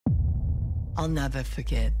I'll never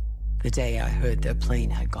forget the day I heard their plane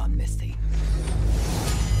had gone missing.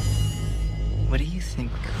 What do you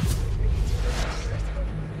think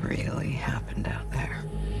really happened out there?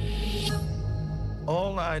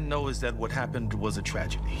 All I know is that what happened was a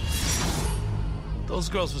tragedy. Those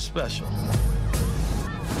girls were special.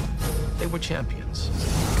 They were champions.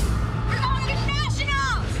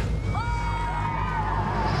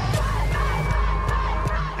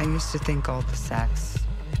 I used to think all the sex,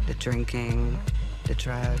 the drinking, the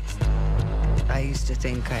drugs, I used to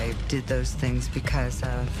think I did those things because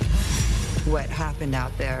of what happened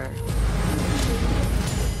out there.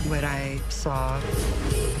 What I saw,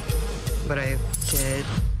 what I did.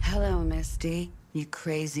 Hello, Misty, you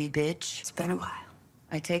crazy bitch. It's been a while.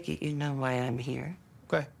 I take it you know why I'm here.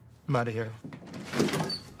 Okay, I'm out of here.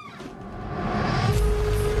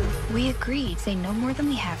 We agreed, say no more than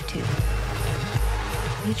we have to.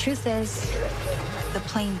 The truth is, the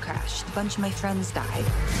plane crashed. A bunch of my friends died.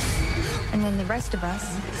 And then the rest of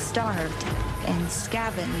us starved and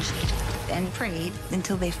scavenged and prayed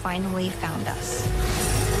until they finally found us.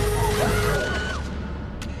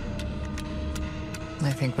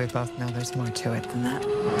 I think we both know there's more to it than that.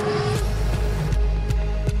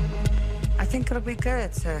 I think it'll be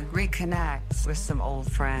good to reconnect with some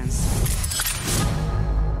old friends.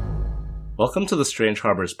 Welcome to the Strange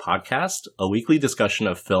Harbors podcast, a weekly discussion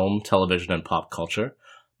of film, television, and pop culture.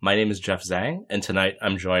 My name is Jeff Zhang, and tonight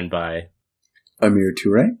I'm joined by Amir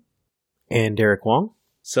Toure and Derek Wong.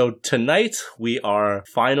 So tonight we are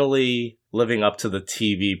finally living up to the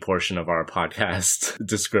TV portion of our podcast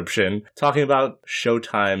description, talking about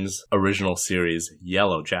Showtime's original series,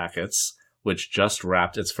 Yellowjackets, which just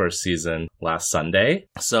wrapped its first season last Sunday.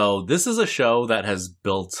 So this is a show that has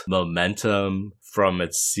built momentum from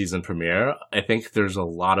its season premiere. I think there's a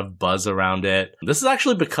lot of buzz around it. This has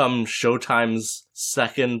actually become Showtime's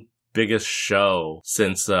second biggest show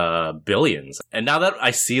since Billions. And now that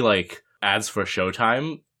I see like ads for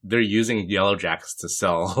Showtime, they're using Yellowjackets to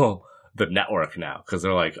sell the network now. Because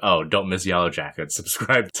they're like, oh, don't miss Yellowjackets.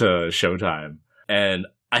 Subscribe to Showtime. And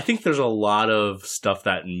I think there's a lot of stuff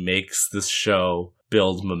that makes this show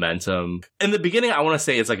build momentum. In the beginning, I want to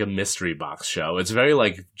say it's like a mystery box show. It's very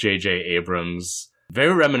like J.J. Abrams,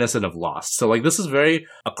 very reminiscent of Lost. So like this is very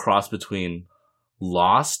a cross between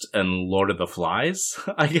Lost and Lord of the Flies,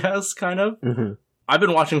 I guess, kind of. Mm-hmm. I've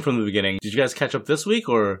been watching from the beginning. Did you guys catch up this week,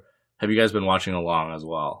 or have you guys been watching along as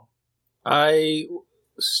well? I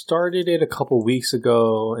started it a couple weeks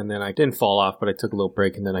ago, and then I didn't fall off, but I took a little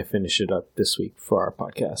break, and then I finished it up this week for our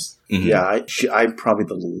podcast. Mm-hmm. Yeah, I'm probably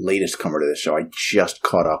the latest comer to this show. I just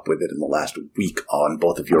caught up with it in the last week on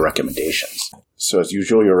both of your recommendations. So as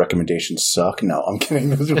usual, your recommendations suck. No, I'm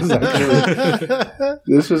kidding. This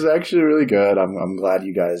was actually really good. I'm glad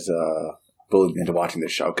you guys bullied me into watching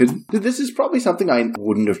this show, because this is probably something I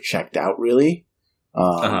wouldn't have checked out, really.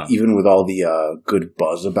 Even with all the good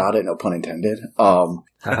buzz about it, no pun intended.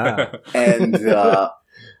 And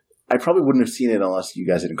I probably wouldn't have seen it unless you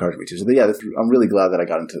guys had encouraged me to. So yeah, I'm really glad that I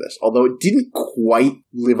got into this. Although it didn't quite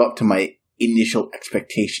live up to my initial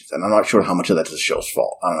expectations, and I'm not sure how much of that's the show's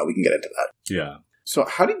fault. I don't know. We can get into that. Yeah. So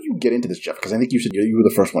how did you get into this, Jeff? Because I think you said you were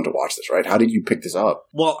the first one to watch this, right? How did you pick this up?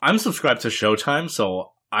 Well, I'm subscribed to Showtime,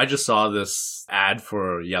 so I just saw this ad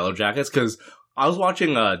for Yellowjackets because I was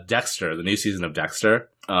watching Dexter, the new season of Dexter,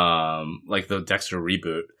 like the Dexter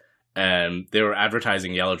reboot, and they were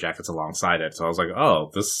advertising Yellowjackets alongside it. So I was like, oh,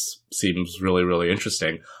 this seems really, really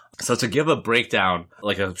interesting. So to give a breakdown,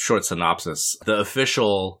 like a short synopsis, the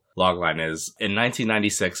official logline is, in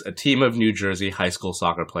 1996, a team of New Jersey high school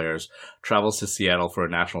soccer players travels to Seattle for a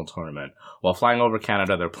national tournament. While flying over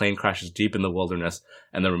Canada, their plane crashes deep in the wilderness,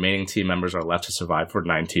 and the remaining team members are left to survive for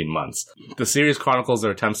 19 months. The series chronicles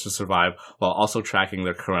their attempts to survive while also tracking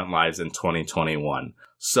their current lives in 2021.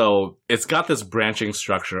 So it's got this branching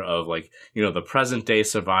structure of like, you know, the present day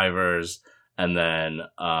survivors, and then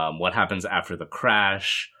what happens after the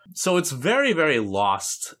crash. So it's very, very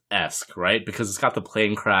Lost-esque, right? Because it's got the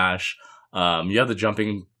plane crash. You have the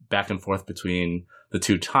jumping back and forth between the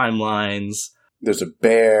two timelines. There's a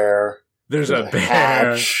bear. There's a bear.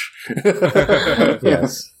 Hatch.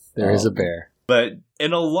 Yes, there is a bear. But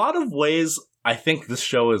in a lot of ways, I think this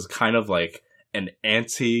show is kind of like an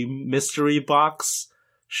anti-mystery box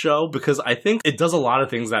show, because I think it does a lot of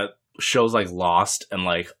things that shows like Lost and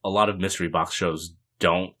like a lot of mystery box shows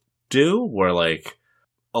don't do, where like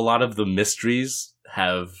a lot of the mysteries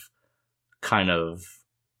have kind of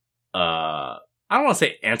I don't want to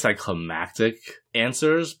say anticlimactic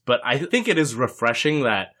answers, but I think it is refreshing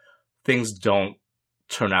that things don't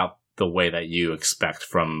turn out the way that you expect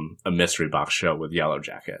from a mystery box show with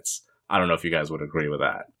Yellowjackets. I don't know if you guys would agree with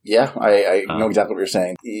that. Yeah, I know exactly what you're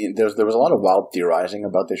saying. There was a lot of wild theorizing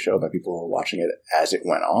about this show by people who were watching it as it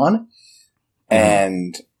went on.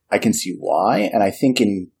 And I can see why. And I think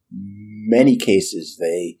in many cases,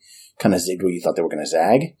 they kind of zigged where you thought they were going to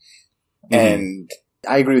zag. And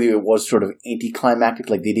I agree with you. It was sort of anticlimactic.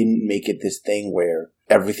 Like, they didn't make it this thing where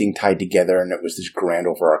everything tied together and it was this grand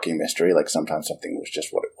overarching mystery. Like, sometimes something was just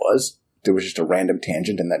what it was. There was just a random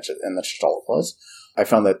tangent, and that's just all it was. I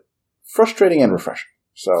found that frustrating and refreshing.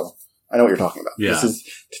 So I know what you're talking about. Yeah. This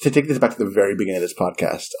is to take this back to the very beginning of this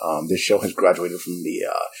podcast. This show has graduated from the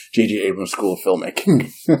J.J. Abrams School of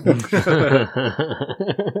Filmmaking.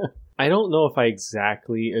 I don't know if I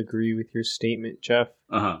exactly agree with your statement, Jeff.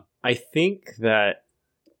 I think that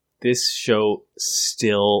this show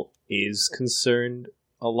still is concerned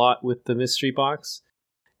a lot with the mystery box.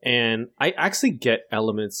 And I actually get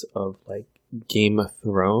elements of like Game of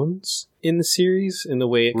Thrones in the series in the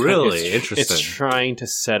way it interesting. It's trying to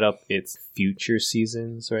set up its future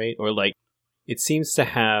seasons, right? Or like it seems to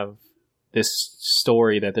have this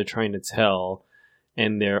story that they're trying to tell,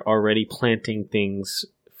 and they're already planting things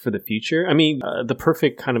for the future. I mean, the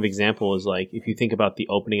perfect kind of example is like if you think about the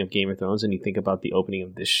opening of Game of Thrones and you think about the opening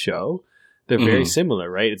of this show, they're very similar,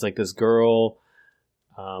 right? It's like this girl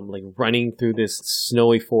like running through this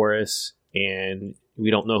snowy forest, and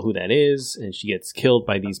we don't know who that is, and she gets killed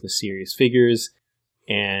by these mysterious figures,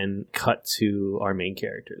 and cut to our main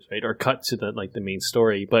characters, right? Or cut to the main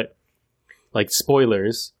story. But like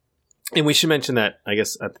spoilers, and we should mention that, I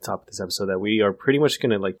guess, at the top of this episode, that we are pretty much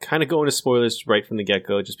going to like kind of go into spoilers right from the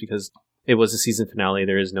get-go, just because it was a season finale.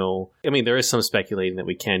 There is some speculating that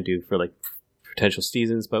we can do for like potential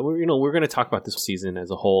seasons, but we're going to talk about this season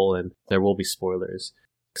as a whole, and there will be spoilers.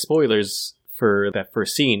 Spoilers for that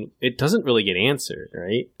first scene, it doesn't really get answered,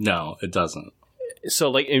 right? No, it doesn't. So,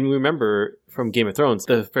 like, and remember from Game of Thrones,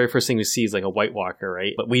 the very first thing we see is like a White Walker,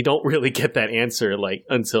 right? But we don't really get that answer like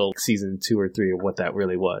until season 2 or 3 of what that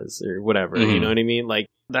really was or whatever. You know what I mean? Like,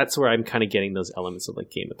 that's where I'm kind of getting those elements of like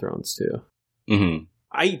Game of Thrones too.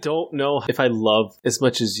 I don't know if I love as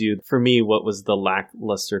much as you. For me, what was the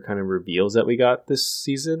lackluster kind of reveals that we got this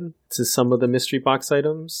season to some of the mystery box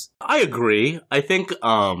items? I agree. I think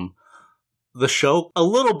the show a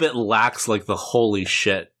little bit lacks like the holy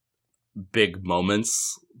shit big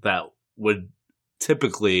moments that would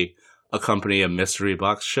typically accompany a mystery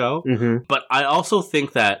box show. But I also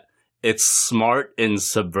think that it's smart in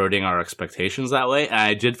subverting our expectations that way. And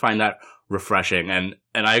I did find that refreshing. And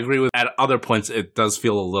I agree with, at other points, it does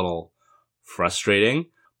feel a little frustrating.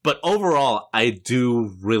 But overall, I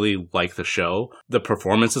do really like the show. The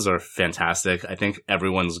performances are fantastic. I think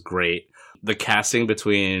everyone's great. The casting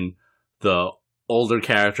between the older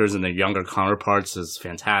characters and their younger counterparts is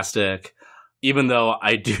fantastic. Even though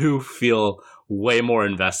I do feel way more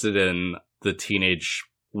invested in the teenage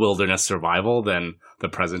wilderness survival than the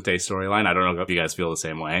present day storyline. I don't know if you guys feel the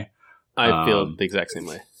same way. I feel the exact same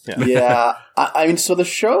way. Yeah. I mean, so the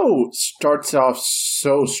show starts off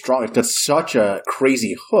so strong. It's got such a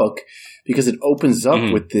crazy hook because it opens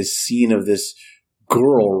up with this scene of this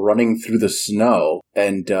girl running through the snow,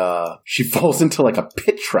 and she falls into like a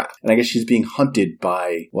pit trap. And I guess she's being hunted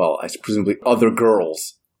by, well, presumably other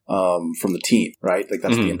girls from the team, right? Like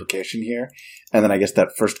that's the implication here. And then I guess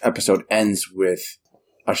that first episode ends with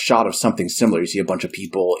a shot of something similar. You see a bunch of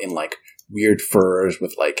people in like weird furs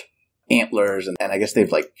with like antlers, and I guess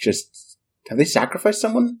they've like have they sacrificed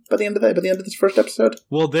someone by the end of this first episode?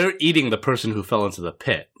 Well, they're eating the person who fell into the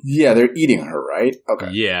pit. Yeah, they're eating her, right?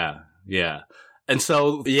 Okay. Yeah. And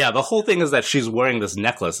so, yeah, the whole thing is that she's wearing this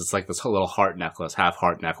necklace. It's like this little heart necklace, half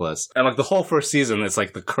heart necklace. And like the whole first season, it's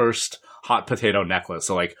like the cursed hot potato necklace.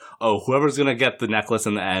 So like, oh, whoever's going to get the necklace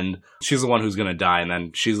in the end, she's the one who's going to die, and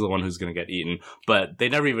then she's the one who's going to get eaten. But they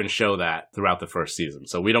never even show that throughout the first season.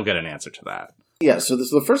 So we don't get an answer to that. Yeah, so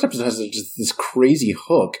the first episode has just this crazy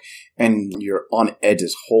hook, and you're on edge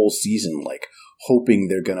this whole season, like, hoping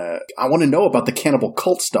they're gonna... I want to know about the cannibal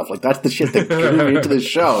cult stuff. Like, that's the shit that drew me into this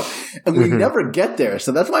show. And we never get there,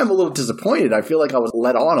 so that's why I'm a little disappointed. I feel like I was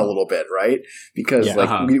led on a little bit, right? Because,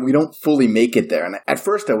 we don't fully make it there. And at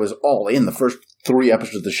first, I was all in. The first 3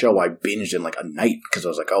 episodes of the show, I binged in, like, a night, because I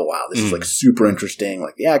was like, oh, wow, this is, like, super interesting.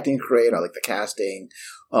 Like, the acting's great. I like the casting.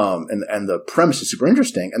 And the premise is super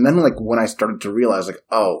interesting. And then, like, when I started to realize, like,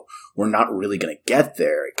 oh, we're not really going to get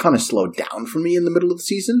there, it kind of slowed down for me in the middle of the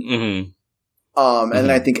season. And then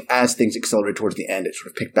I think as things accelerated towards the end, it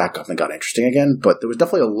sort of picked back up and got interesting again. But there was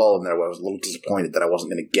definitely a lull in there where I was a little disappointed that I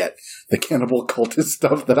wasn't going to get the cannibal cultist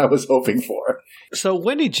stuff that I was hoping for. So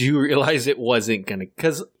when did you realize it wasn't going to...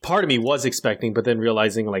 Because part of me was expecting, but then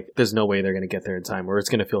realizing, like, there's no way they're going to get there in time or it's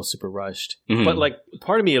going to feel super rushed. Mm-hmm. But, like,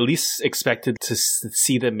 part of me at least expected to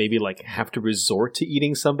see them maybe, like, have to resort to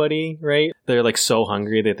eating somebody, right? They're, like, so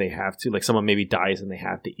hungry that they have to. Like, someone maybe dies and they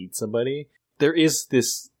have to eat somebody. There is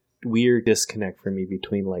this weird disconnect for me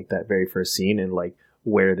between, like, that very first scene and, like,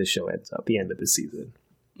 where the show ends up at the end of the season.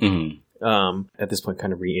 Mm-hmm. At this point,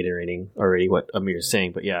 kind of reiterating already what Amir is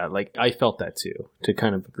saying, but yeah, like, I felt that too, to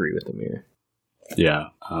kind of agree with Amir. Yeah.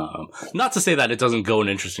 Not to say that it doesn't go in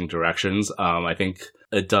interesting directions. I think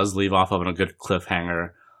it does leave off on a good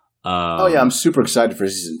cliffhanger. I'm super excited for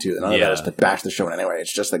season 2. None of that is to bash the show in any way.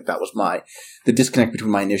 It's just like that was the disconnect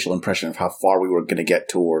between my initial impression of how far we were going to get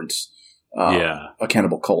towards a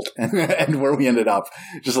cannibal cult and where we ended up.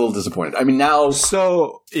 Just a little disappointed. I mean, now...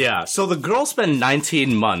 So the girls spend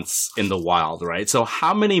 19 months in the wild, right? So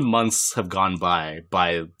how many months have gone by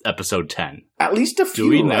episode 10? At least a few, do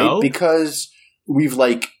we know? Right? Because we've,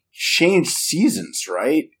 like, changed seasons,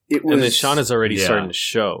 right? It was... And then Shauna's already starting to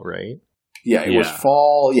show, right? Yeah, it was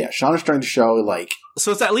fall. Yeah, Shauna's starting to show, like...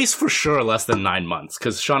 So it's at least for sure less than 9 months,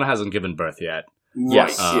 because Shauna hasn't given birth yet.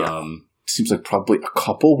 Right, seems like probably a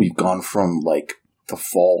couple. We've gone from, like, the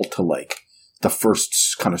fall to, like, the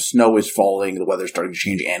first kind of snow is falling, the weather's starting to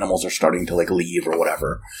change, animals are starting to, like, leave or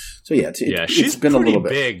whatever. So, she's been a little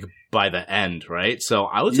bit big by the end, right? So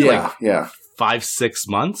I would say, 5-6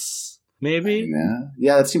 months, maybe?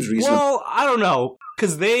 Yeah, that seems reasonable. Well, I don't know,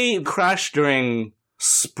 because they crashed during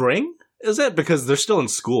spring, is it? Because they're still in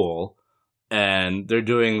school, and they're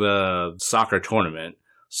doing the soccer tournament.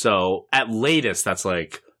 So, at latest, that's,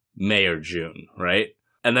 like, May or June, right?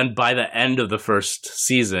 And then by the end of the first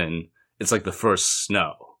season, it's like the first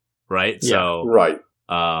snow, right? Yeah, so, right.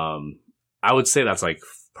 I would say that's like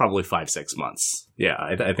probably 5-6 months. Yeah,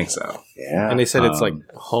 I think so. Yeah. And they said it's like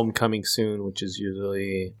homecoming soon, which is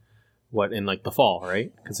usually in like the fall,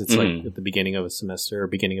 right? Because it's like at the beginning of a semester or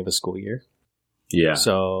beginning of a school year. Yeah.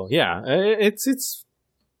 So yeah, it's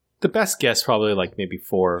the best guess probably like maybe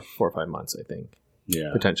 4 or 5 months, I think. Yeah.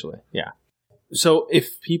 Potentially. Yeah. So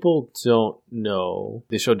if people don't know,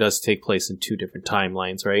 the show does take place in 2 different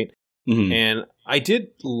timelines, right? Mm-hmm. And I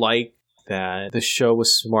did like that the show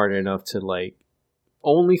was smart enough to like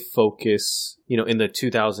only focus, in the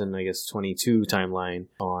 2022 timeline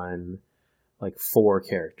on like 4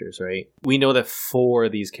 characters, right? We know that 4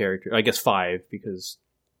 of these characters, I guess 5 because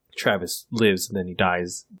Travis lives and then he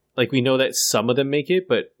dies. Like we know that some of them make it,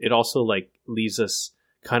 but it also like leaves us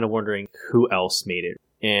kind of wondering who else made it.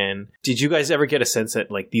 And did you guys ever get a sense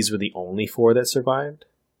that like these were the only 4 that survived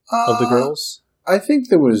of the girls? I think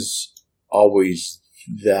there was always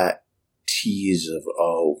that tease of,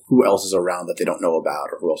 who else is around that they don't know about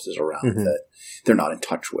or who else is around that they're not in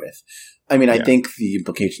touch with. I mean, I think the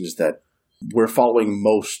implication is that we're following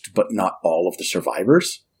most but not all of the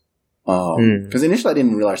survivors. Because initially I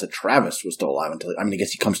didn't realize that Travis was still alive until, I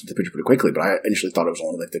guess he comes into the picture pretty quickly, but I initially thought it was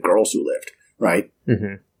only like the girls who lived, right?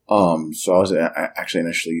 Mm-hmm. So I was actually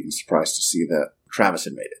initially even surprised to see that Travis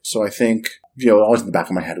had made it. So I think, always in the back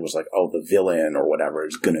of my head it was like, the villain or whatever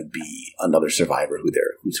is going to be another survivor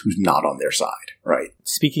who's not on their side, right?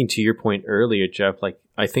 Speaking to your point earlier, Jeff, like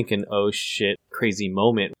I think an oh shit crazy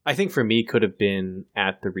moment, I think for me could have been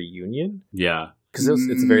at the reunion. Yeah. Because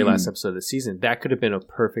it's the very last episode of the season. That could have been a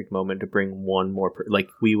perfect moment to bring one more, like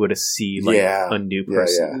we would have seen like a new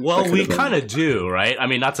person. Yeah. Well, we kind of do, right? I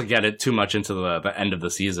mean, not to get it too much into the end of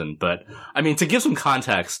the season, but I mean, to give some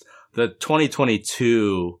context, the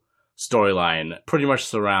 2022 storyline pretty much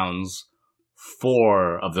surrounds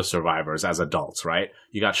 4 of the survivors as adults, right?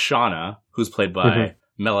 You got Shauna, who's played by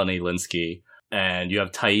Melanie Linsky. And you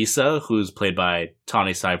have Thaisa, who's played by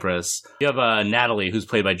Tawny Cypress. You have Natalie, who's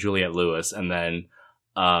played by Juliette Lewis. And then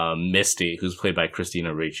Misty, who's played by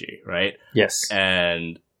Christina Ricci, right? Yes.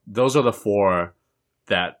 And those are the 4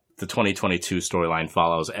 that the 2022 storyline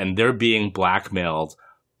follows. And they're being blackmailed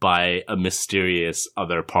by a mysterious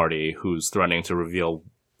other party who's threatening to reveal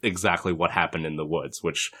exactly what happened in the woods,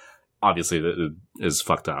 which obviously is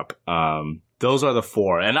fucked up. Those are the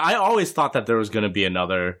 4. And I always thought that there was going to be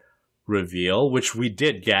another reveal, which we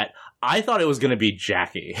did get. I thought it was going to be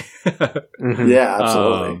Jackie. Yeah,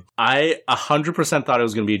 absolutely. I 100% thought it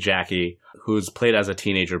was going to be Jackie, who's played as a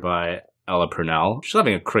teenager by Ella Purnell. She's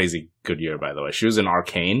having a crazy good year, by the way. She was in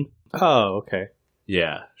Arcane. Oh, okay.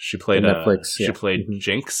 Yeah, she played Netflix. She played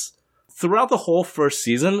Jinx. Throughout the whole first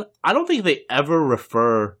season, I don't think they ever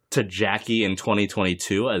refer to Jackie in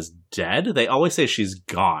 2022 as dead. They always say she's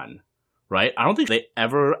gone, right? I don't think they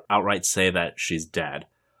ever outright say that she's dead.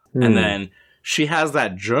 And then she has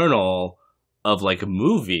that journal of like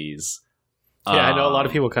movies. Yeah, I know a lot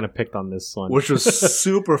of people kind of picked on this one. Which was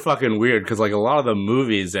super fucking weird because like a lot of the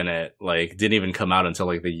movies in it like didn't even come out until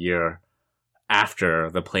like the year after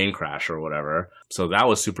the plane crash or whatever. So that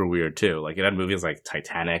was super weird too. Like it had movies like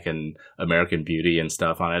Titanic and American Beauty and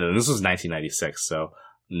stuff on it. And this was 1996, so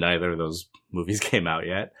neither of those movies came out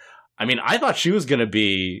yet. I mean, I thought she was going to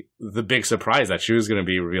be the big surprise, that she was going to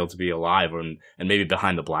be revealed to be alive and maybe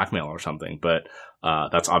behind the blackmail or something. But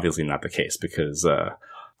that's obviously not the case because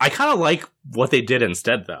I kind of like what they did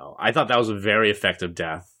instead, though. I thought that was a very effective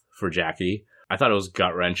death for Jackie. I thought it was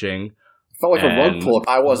gut-wrenching. Felt like a rug pull-up.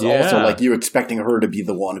 I was also like you, expecting her to be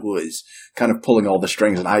the one who is kind of pulling all the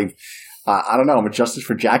strings. And I don't know, I'm a justice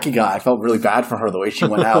for Jackie guy. I felt really bad for her the way she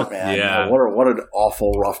went out, man. Yeah. What an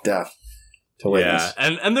awful, rough death to witness.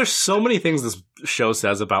 Yeah, and there's so many things this show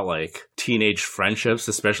says about like teenage friendships,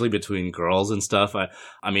 especially between girls and stuff.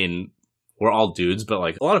 I mean, we're all dudes, but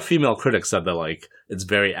like a lot of female critics said that like it's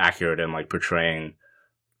very accurate in like portraying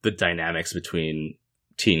the dynamics between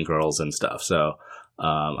teen girls and stuff. So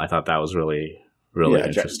I thought that was really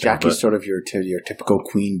interesting. Jackie's sort of your typical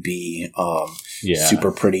queen bee,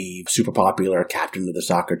 super pretty, super popular, captain of the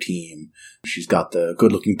soccer team. She's got the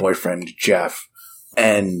good looking boyfriend Jeff,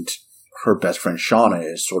 and her best friend Shauna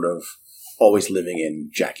is sort of always living in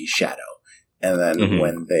Jackie's shadow. And then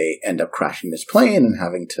when they end up crashing this plane and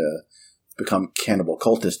having to become cannibal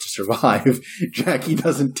cultists to survive, Jackie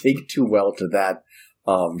doesn't take too well to that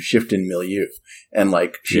shift in milieu. And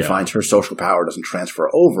like she finds her social power doesn't transfer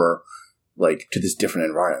over like to this different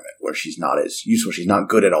environment where she's not as useful. She's not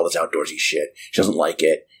good at all this outdoorsy shit. She doesn't like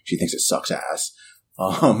it. She thinks it sucks ass.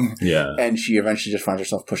 And she eventually just finds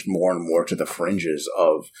herself pushed more and more to the fringes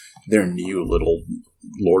of their new little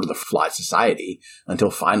Lord of the Fly society until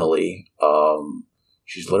finally,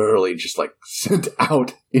 she's literally just like sent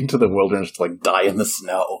out into the wilderness to like die in the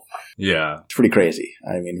snow. Yeah. It's pretty crazy.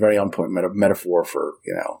 I mean, very on point metaphor for,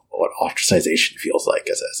 what ostracization feels like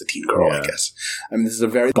as a teen girl, I guess. I mean, this is a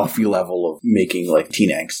very Buffy level of making like teen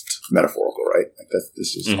angst metaphorical, right? Like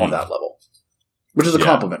this is on that level. Which is a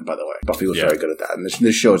compliment, by the way. Buffy was very good at that. And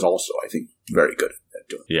this show is also, I think, very good at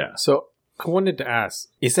doing it. Yeah. So I wanted to ask,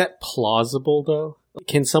 is that plausible, though?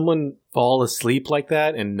 Can someone fall asleep like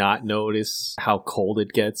that and not notice how cold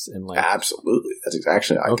it gets? And like, absolutely. That's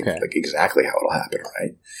exactly, I think, like exactly how it'll happen,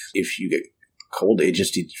 right? If you get cold, it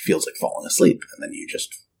feels like falling asleep. And then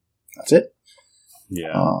that's it.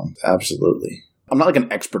 Yeah. Absolutely. I'm not like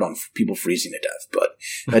an expert on people freezing to death, but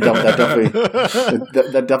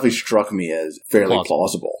that definitely struck me as fairly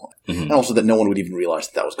plausible. And also that no one would even realize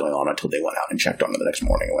that was going on until they went out and checked on it the next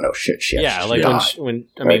morning and went, "Oh shit, she like died." when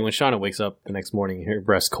Shauna wakes up the next morning and her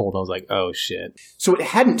breast's cold, I was like, "Oh shit!" So it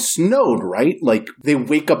hadn't snowed, right? Like they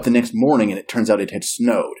wake up the next morning and it turns out it had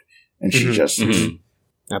snowed, and she just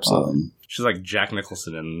absolutely. She's like Jack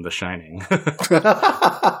Nicholson in The Shining.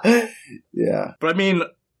 Yeah, but I mean,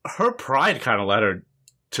 her pride kind of led her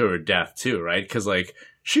to her death too, right? Because like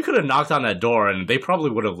she could have knocked on that door and they probably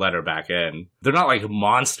would have let her back in. They're not like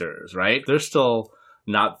monsters, right? They're still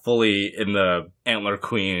not fully in the Antler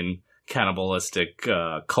Queen cannibalistic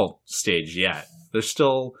cult stage yet. They're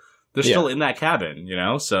still in that cabin,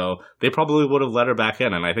 So they probably would have let her back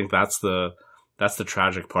in, and I think that's the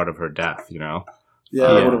tragic part of her death,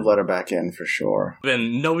 Yeah, they would have let her back in for sure.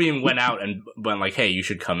 And nobody went out and went like, "Hey, you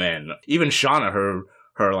should come in." Even Shauna, her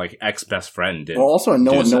like ex best friend did. Well, also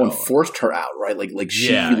no one forced her out, right? Like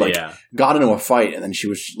she got into a fight, and then she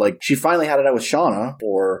was like, she finally had it out with Shauna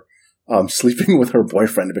for sleeping with her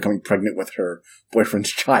boyfriend and becoming pregnant with her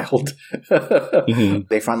boyfriend's child.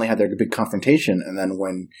 They finally had their big confrontation, and then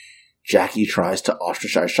when Jackie tries to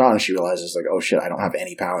ostracize Shauna, she realizes like, "Oh shit, I don't have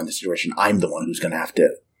any power in this situation. I'm the one who's going to have to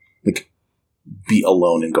like be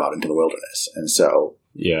alone and go out into the wilderness." And so,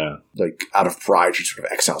 like out of pride, she sort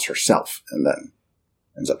of exiles herself, and then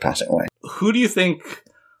ends up passing away. Who do you think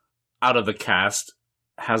out of the cast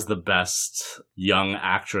has the best young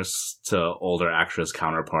actress to older actress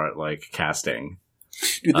counterpart, like casting?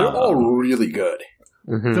 Dude, they're all really good.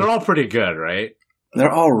 They're all pretty good, right?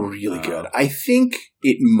 They're all really good. I think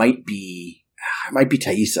it might be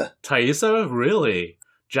Thaisa. Thaisa? Really?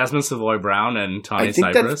 Jasmine Savoy Brown and Tawny Cypress? I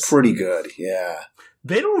think Cypress? that's pretty good, yeah.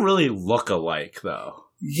 They don't really look alike, though.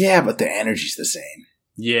 Yeah, but the energy's the same.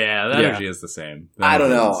 Yeah, the energy is the same. I don't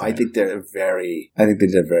know. I think they did a very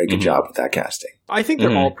good job with that casting. I think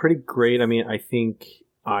they're all pretty great. I mean, I think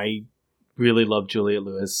I really love Juliette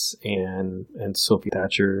Lewis and Sophie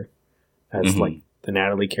Thatcher as like the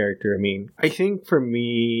Natalie character. I mean, I think for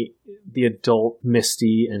me, the adult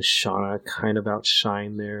Misty and Shauna kind of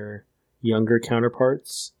outshine their younger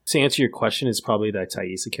counterparts. To answer your question, is probably the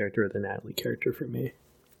Thaisa character or the Natalie character for me.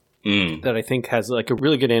 That I think has like a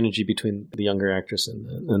really good energy between the younger actress and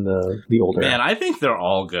the older. Man, I think they're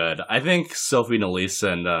all good. I think Sophie Nélisse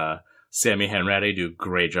and Sammy Henretti do a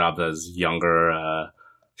great job as younger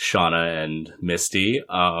Shauna and Misty.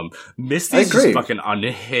 Misty's just fucking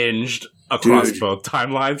unhinged across both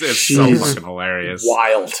timelines. It's so fucking hilarious.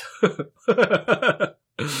 Wild.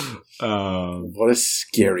 What a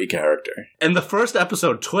scary character. And the first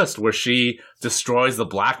episode twist where she destroys the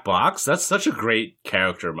black box, that's such a great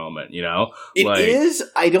character moment, you know? It is.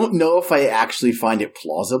 I don't know if I actually find it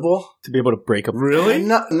plausible. To be able to break up. Really?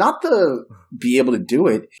 Not to be able to do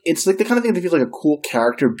it. It's like the kind of thing that feels like a cool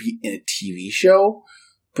character beat in a TV show,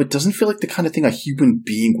 but doesn't feel like the kind of thing a human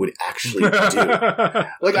being would actually do.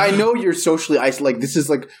 Like, I know you're socially isolated. Like, this is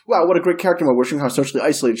like, wow, what a great character. We're wishing how socially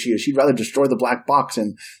isolated she is. She'd rather destroy the black box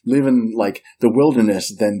and live in, like, the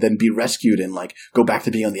wilderness than be rescued and, like, go back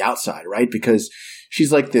to being on the outside, right? Because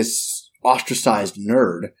she's like this ostracized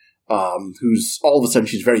nerd, who's all of a sudden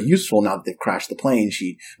she's very useful now that they've crashed the plane.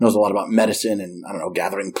 She knows a lot about medicine and, I don't know,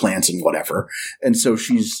 gathering plants and whatever. And so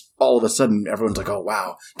she's all of a sudden, everyone's like, oh,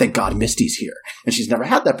 wow, thank God Misty's here. And she's never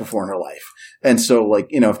had that before in her life. And so, like,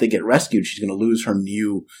 you know, if they get rescued, she's going to lose her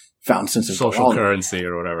new found sense of social currency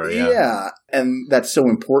or whatever. Yeah. Yeah. And that's so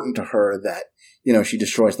important to her that, you know, she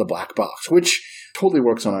destroys the black box, which totally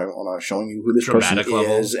works on a showing you who this dramatic person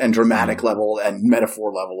level. is, and dramatic level and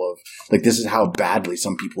metaphor level of, like, this is how badly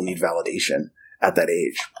some people need validation at that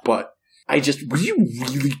age. But would you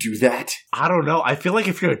really do that? I don't know. I feel like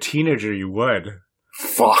if you're a teenager, you would.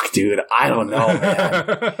 Fuck, dude. I don't know,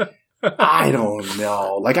 man. I don't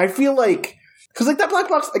know. Like, I feel like, because, like, that black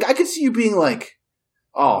box, like, I could see you being like,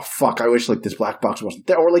 oh, fuck, I wish, like, this black box wasn't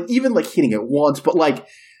there. Or, like, even, like, hitting it once, but, like,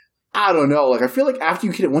 I don't know. Like, I feel like after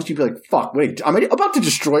you hit it once, you'd be like, fuck, wait, am I about to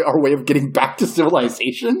destroy our way of getting back to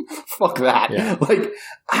civilization? Fuck that. Yeah. Like,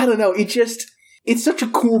 I don't know. It's such a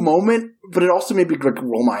cool moment, but it also made me, like,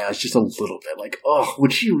 roll my eyes just a little bit. Like, oh,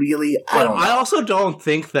 would she really? I don't know. I also don't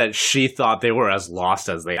think that she thought they were as lost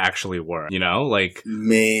as they actually were, you know? Like,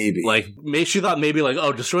 maybe. Like, she thought maybe, like,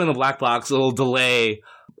 oh, destroying the black box, it'll delay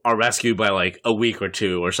our rescue by, like, a week or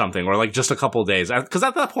two or something, or, like, just a couple of days. Because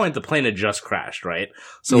at that point, the plane had just crashed, right?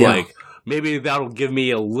 So, like, maybe that'll give me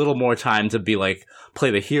a little more time to be, like, play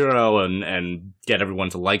the hero and get everyone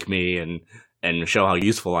to like me and show how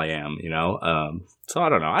useful I am, you know? So I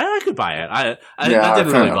don't know. I could buy it. That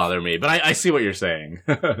didn't really bother me, but I see what you're saying.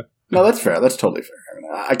 No, that's fair. That's totally fair.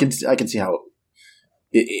 I mean, I can see how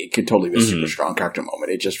it could totally be a super strong character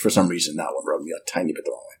moment. It just, for some reason, that one rubbed me a tiny bit the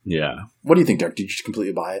wrong way. Yeah. What do you think, Derek? Did you just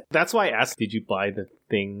completely buy it? That's why I asked, did you buy the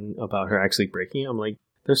thing about her actually breaking it? I'm like,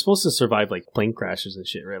 they're supposed to survive, like, plane crashes and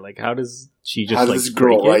shit, right? Like, how does she just, like, this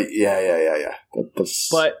girl, break it? right? Yeah.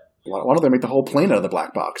 But why don't they make the whole plane out of the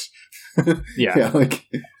black box? Yeah. Like,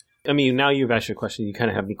 I mean, now you've asked your question, you kind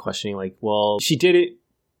of have me questioning, like, well, she did it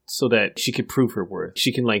so that she could prove her worth.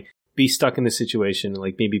 She can, like, be stuck in this situation, and,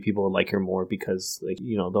 like, maybe people will like her more because, like,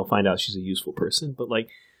 you know, they'll find out she's a useful person. But, like,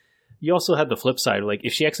 you also had the flip side, like,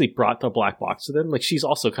 if she actually brought the black box to them, like, she's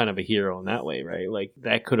also kind of a hero in that way, right? Like,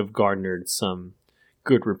 that could have garnered some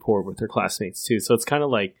good rapport with her classmates too. So it's kind of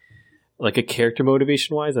like a character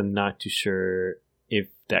motivation wise, I'm not too sure if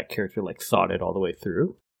that character, like, thought it all the way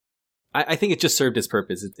through. I think it just served its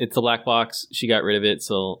purpose. It's the black box. She got rid of it,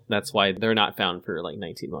 so that's why they're not found for, like,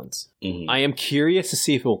 19 months. Mm-hmm. I am curious to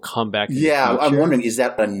see if it will come back. Yeah, I'm wondering, is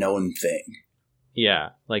that a known thing? Yeah,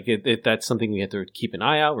 like, if that's something we have to keep an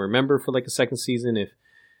eye out, remember for, like, a second season, if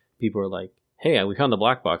people are like, hey, we found the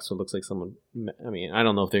black box, so it looks like someone, I mean, I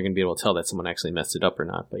don't know if they're going to be able to tell that someone actually messed it up or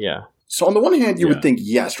not, but yeah. So on the one hand, you would think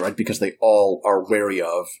yes, right? Because they all are wary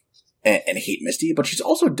of and hate Misty, but she's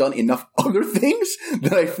also done enough other things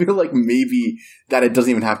that I feel like maybe that it doesn't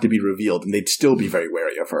even have to be revealed, and they'd still be very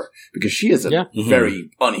wary of her, because she is a very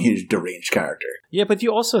unhinged, deranged character. Yeah, but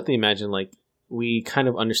you also have to imagine, like, we kind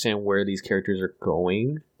of understand where these characters are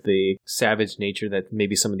going, the savage nature that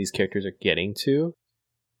maybe some of these characters are getting to,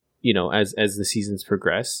 you know, as the seasons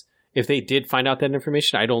progress. If they did find out that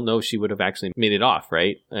information, I don't know if she would have actually made it off,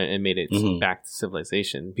 right? And made it back to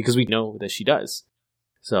civilization, because we know that she does.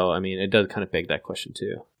 So, I mean, it does kind of beg that question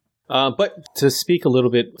too. But to speak a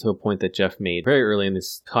little bit to a point that Jeff made very early in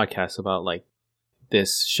this podcast about, like,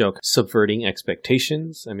 this show subverting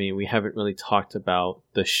expectations. I mean, we haven't really talked about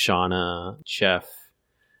the Shauna-Jeff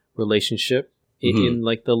relationship in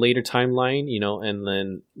like the later timeline, you know, and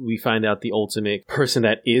then we find out the ultimate person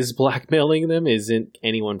that is blackmailing them isn't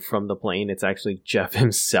anyone from the plane. It's actually Jeff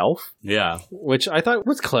himself. Yeah. Which I thought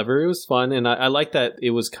was clever. It was fun. And I like that it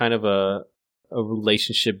was kind of a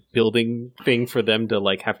relationship building thing for them to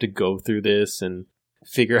like have to go through this and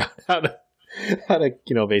figure out how to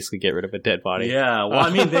basically get rid of a dead body. Yeah, well, I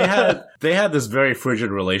mean, they had this very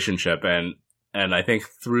frigid relationship, and I think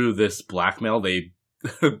through this blackmail, they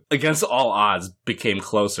against all odds became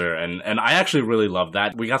closer, and I actually really loved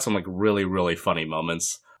that. We got some like really, really funny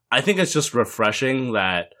moments. I think it's just refreshing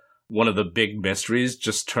that one of the big mysteries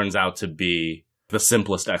just turns out to be the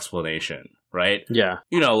simplest explanation, right? Yeah.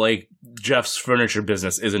 Like Jeff's furniture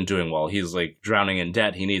business isn't doing well. He's like drowning in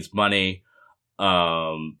debt. He needs money.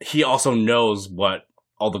 He also knows what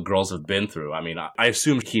all the girls have been through. I mean, I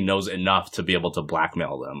assume he knows enough to be able to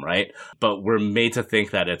blackmail them, right? But we're made to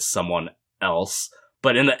think that it's someone else.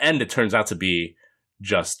 But in the end, it turns out to be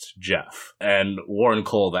just Jeff. And Warren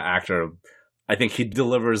Cole, the actor, I think he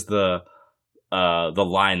delivers the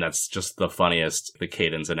line that's just the funniest, the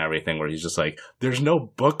cadence and everything, where he's just like, "There's no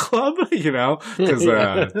book club," because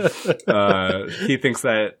he thinks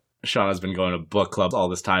that Shauna's been going to book clubs all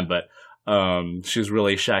this time, but she's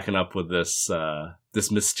really shacking up with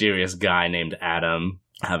this mysterious guy named Adam,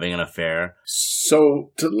 having an affair.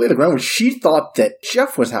 So, to lay the groundwork, she thought that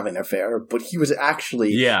Jeff was having an affair, but he was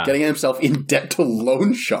actually getting himself in debt to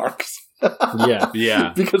loan sharks.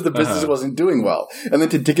 Yeah. Because the business wasn't doing well. And then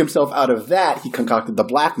to dig himself out of that, he concocted the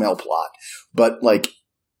blackmail plot. But,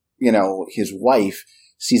 his wife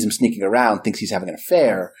sees him sneaking around, thinks he's having an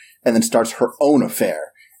affair, and then starts her own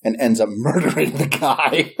affair and ends up murdering the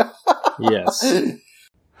guy. Yes.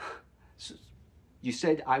 You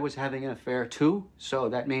said I was having an affair too, so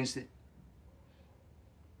that means that...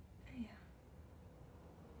 Yeah.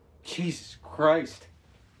 Jesus Christ.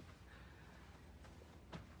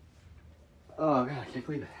 Oh, God, I can't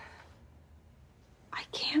believe it. I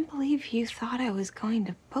can't believe you thought I was going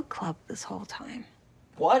to book club this whole time.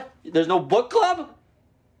 What? There's no book club?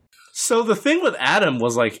 So the thing with Adam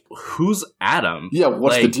was like, who's Adam? Yeah,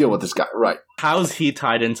 what's the deal with this guy? Right. How's he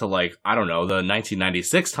tied into like, I don't know, the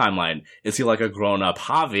 1996 timeline? Is he like a grown-up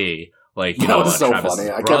Javi? Like, that was so Travis' funny.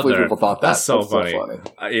 brother? I can't believe people thought that. That's so funny.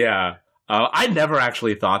 Yeah. I never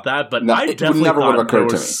actually thought that, but I definitely thought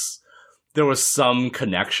there was some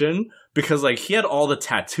connection, because like he had all the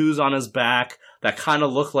tattoos on his back that kind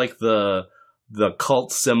of looked like the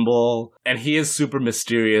cult symbol, and he is super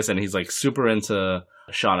mysterious, and he's like super into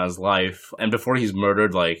Shauna's life. And before he's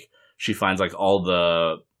murdered, like she finds like all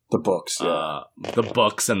the books, the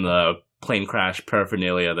books and the plane crash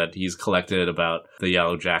paraphernalia that he's collected about the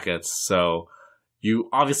Yellowjackets. So you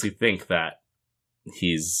obviously think that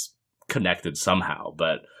he's connected somehow,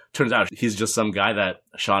 but turns out he's just some guy that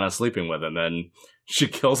Shauna's sleeping with, and then she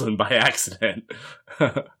kills him by accident.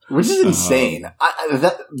 Which is insane.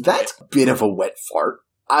 That's a bit of a wet fart.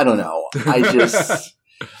 I don't know. I just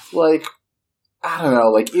I don't know.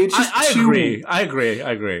 Like, it's just I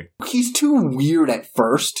agree. He's too weird at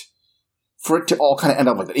first for it to all kind of end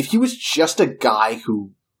up like that. If he was just a guy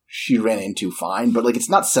who she ran into, fine. But, like, it's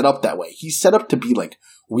not set up that way. He's set up to be, like,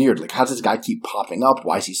 weird. Like, how does this guy keep popping up?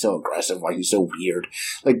 Why is he so aggressive? Why is he so weird?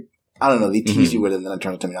 Like, I don't know. They tease you with it, and then it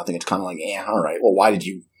turns out to me nothing. It's kind of like, all right. Well, why did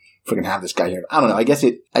you freaking have this guy here? I don't know. I guess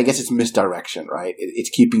it's misdirection, right? It's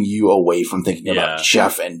keeping you away from thinking about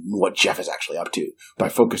Jeff and what Jeff is actually up to by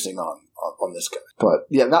focusing on this guy. But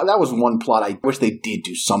yeah, that was one plot. I wish they did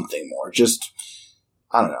do something more. Just,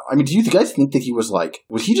 I don't know. I mean, do you guys think that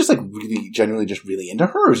was he just like really genuinely just really into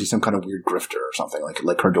her, or is he some kind of weird grifter or something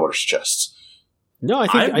like her daughter suggests? No, I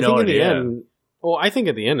think in the end. Well, I think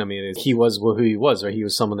at the end, I mean, he was who he was, right? He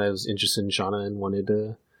was someone that was interested in Shauna and wanted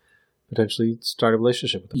to potentially start a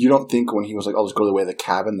relationship with her. You don't think when he was like, "I'll just go the way of the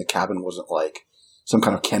cabin wasn't like some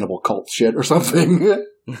kind of cannibal cult shit or something?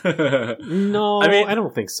 No, I mean, I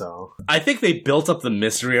don't think so. I think they built up the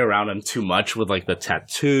mystery around him too much with like the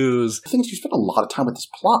tattoos. I think you spent a lot of time with this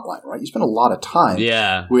plot line, right? You spent a lot of time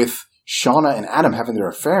with Shauna and Adam having their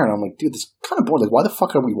affair, and I'm like, dude, this is kind of boring. Like, why the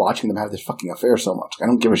fuck are we watching them have this fucking affair so much? Like, I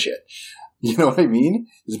don't give a shit. You know what I mean?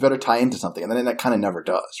 It's better tie into something, and then that kind of never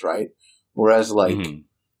does, right? Whereas, like,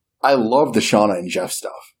 I love the Shauna and Jeff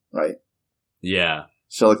stuff, right? Yeah.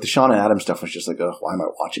 So, like, the Shauna and Adam stuff was just like, oh, why am I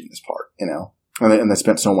watching this part, you know? And they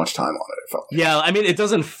spent so much time on it, felt like. Yeah, I mean, it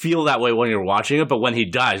doesn't feel that way when you're watching it, but when he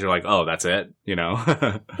dies, you're like, oh, that's it, you know?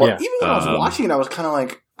 Well, even when I was watching it, I was kind of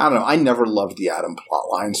like, I don't know, I never loved the Adam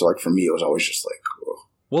plotline, so, like, for me, it was always just like, oh.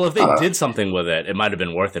 Well, if they did something with it, it might have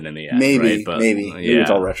been worth it in the end. Maybe, right? But, maybe it's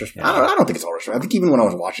all retrospective. Yeah. I don't think it's all retrospective. I think even when I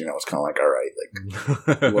was watching it, I was kind of like, all right,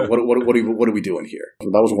 like, what are we doing here?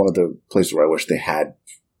 That was one of the places where I wish they had,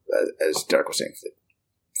 as Derek was saying,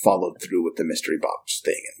 followed through with the mystery box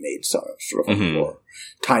thing and made some sort of more,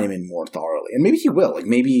 tie him in more thoroughly. And maybe he will. Like,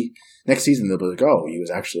 maybe next season they'll be like, oh, he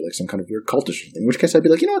was actually like some kind of weird cultist thing. In which case I'd be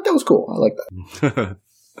like, you know what, that was cool. I like that.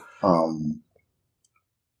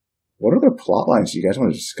 What other plot lines do you guys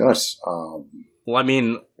want to discuss? Well, I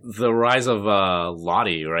mean, the rise of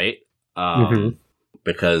Lottie, right?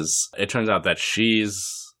 Because it turns out that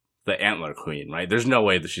she's the Antler Queen, right? There's no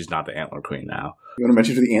way that she's not the Antler Queen now. You want to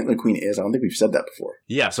mention who the Antler Queen is? I don't think we've said that before.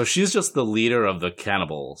 Yeah, so she's just the leader of the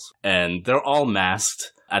cannibals, and they're all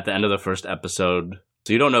masked at the end of the first episode,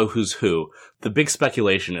 so you don't know who's who. The big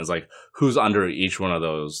speculation is, like, who's under each one of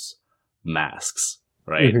those masks,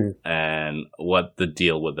 right? And what the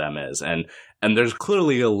deal with them is. And there's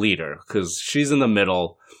clearly a leader, because she's in the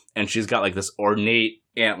middle, and she's got, like, this ornate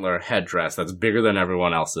antler headdress that's bigger than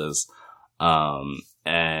everyone else's.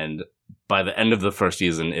 And by the end of the first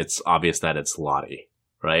season, it's obvious that it's Lottie,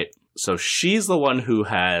 right? So she's the one who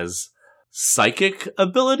has psychic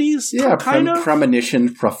abilities? Yeah, kind of?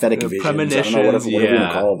 premonition, prophetic visions. Premonitions, I don't know, whatever you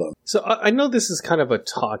want to call them. So I know this is kind of a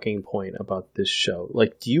talking point about this show.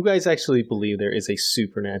 Like, do you guys actually believe there is a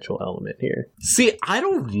supernatural element here? See, I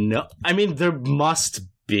don't know. I mean, there must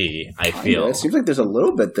be, I feel. It seems like there's a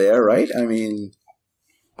little bit there, right? I mean,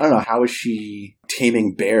 I don't know. How is she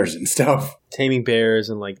taming bears and stuff? Taming bears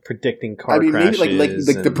and, like, predicting car crashes. Maybe,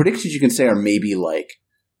 like the predictions you can say are maybe, like,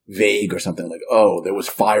 vague or something. Like, oh, there was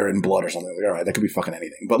fire and blood or something. Like, all right, that could be fucking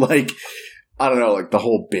anything. But, like, I don't know, like, the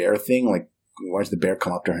whole bear thing, like, why does the bear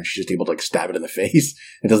come up to her and she's just able to, like, stab it in the face?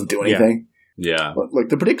 It doesn't do anything. Yeah. But, like,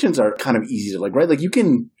 the predictions are kind of easy to, like, right? Like, you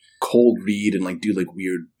can cold read and, like, do, like,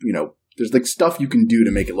 weird, you know, there's, like, stuff you can do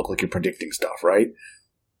to make it look like you're predicting stuff, right?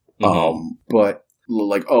 But,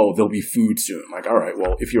 like, oh, there'll be food soon. Like, all right,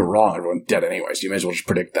 well, if you're wrong, everyone's dead anyway, so you may as well just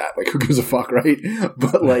predict that. Like, who gives a fuck, right?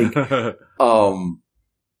 But, like, the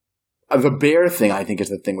bear thing, I think, is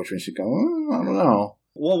the thing which makes you go, I don't know.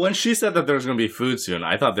 Well, when she said that there was going to be food soon,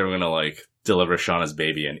 I thought they were going to, like, deliver Shauna's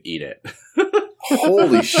baby and eat it.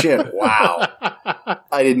 Holy shit, wow.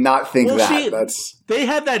 I did not think that. They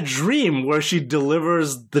had that dream where she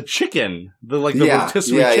delivers the chicken, the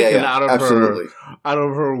rotisserie chicken out of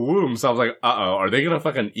her womb. So I was like, uh-oh, are they going to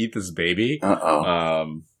fucking eat this baby?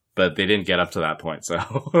 But they didn't get up to that point,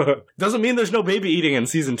 so doesn't mean there's no baby eating in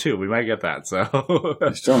season 2. We might get that, so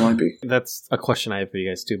it still might be. That's a question I have for you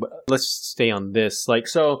guys too, but let's stay on this. Like,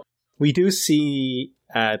 so we do see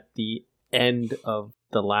at the end of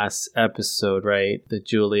the last episode, right, the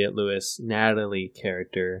Juliette Lewis Natalie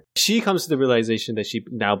character, she comes to the realization that she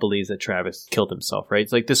now believes that Travis killed himself, right?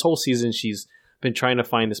 It's like this whole season she's been trying to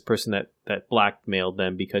find this person that blackmailed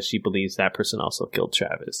them because she believes that person also killed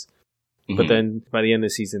Travis. But then by the end of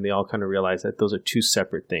the season, they all kind of realize that those are two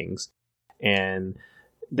separate things. And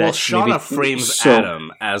that Shauna frames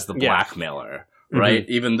Adam as the blackmailer, right?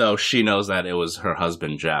 Even though she knows that it was her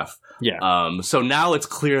husband, Jeff. Yeah. So now it's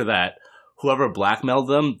clear that whoever blackmailed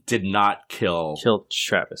them did not kill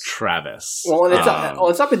Travis. Well, and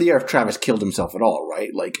it's up in the air if Travis killed himself at all, right?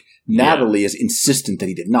 Like, Natalie is insistent that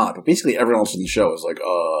he did not, but basically everyone else in the show is like,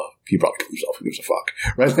 he probably killed himself. Who gives a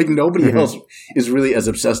fuck, right? Like, nobody else is really as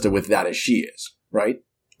obsessed with that as she is, right?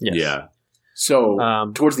 Yes. Yeah.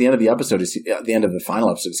 So towards the end of the episode, at the end of the final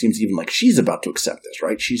episode, it seems even like she's about to accept this,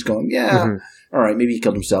 right? She's going, all right, maybe he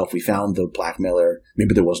killed himself. We found the blackmailer.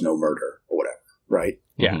 Maybe there was no murder or whatever, right?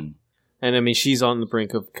 Yeah. And I mean, she's on the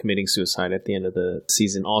brink of committing suicide at the end of the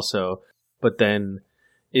season also, but then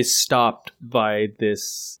is stopped by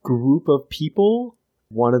this group of people.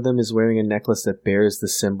 One of them is wearing a necklace that bears the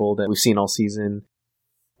symbol that we've seen all season.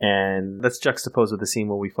 And that's juxtaposed with the scene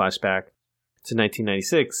where we flash back to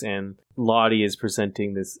 1996 and Lottie is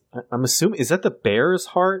presenting this, I'm assuming, is that the bear's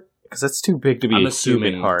heart? Because that's too big to be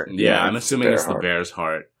human heart. Yeah, I'm assuming it's the bear's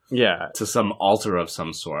heart. Yeah. To some altar of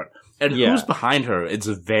some sort. And who's behind her? It's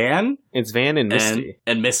Van? It's Van and Misty.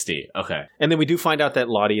 And Misty, okay. And then we do find out that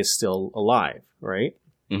Lottie is still alive, right?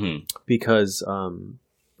 Because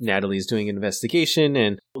Natalie's doing an investigation,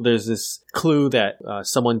 and there's this clue that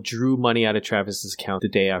someone drew money out of Travis's account the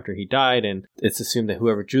day after he died, and it's assumed that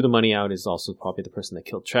whoever drew the money out is also probably the person that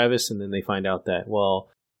killed Travis, and then they find out that, well,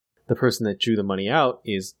 the person that drew the money out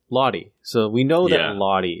is Lottie. So we know that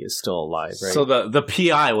Lottie is still alive, right? So the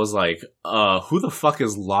PI was like, who the fuck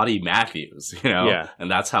is Lottie Matthews? You know? Yeah. And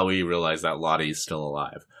that's how we realized that Lottie's still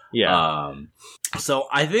alive. Yeah. So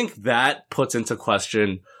I think that puts into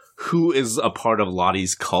question who is a part of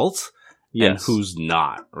Lottie's cult and who's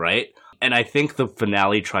not, right? And I think the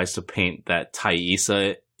finale tries to paint that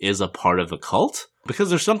Thaisa is a part of the cult because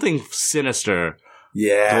there's something sinister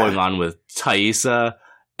going on with Thaisa.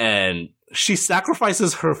 And she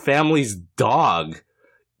sacrifices her family's dog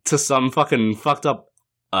to some fucking fucked up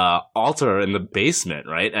altar in the basement,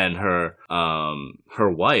 right? And her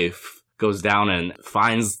wife goes down and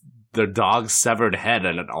finds their dog's severed head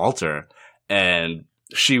at an altar, and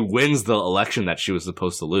she wins the election that she was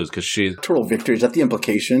supposed to lose because she total victory. Is that the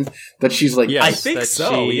implication that she's like? Yes, I think that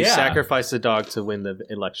so. She yeah, sacrificed the dog to win the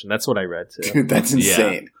election. That's what I read too. Dude, that's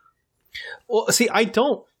insane. Well, see, I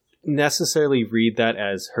don't necessarily read that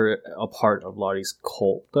as her a part of Lottie's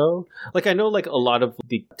cult, though. Like, I know, like, a lot of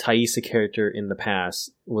the Thaisa character in the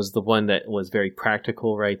past was the one that was very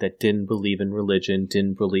practical, right? That didn't believe in religion,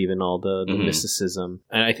 didn't believe in all the mysticism.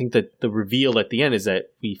 And I think that the reveal at the end is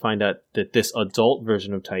that we find out that this adult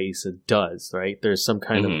version of Thaisa does, right? There's some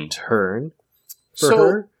kind of turn for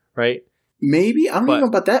her, right? Maybe, I don't even know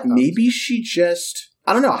about that. Maybe she just,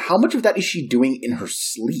 I don't know, how much of that is she doing in her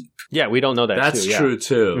sleep? Yeah, we don't know that. That's true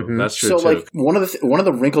too. That's true so, too. like, one of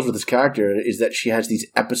the wrinkles with this character is that she has these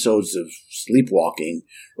episodes of sleepwalking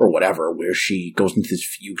or whatever, where she goes into this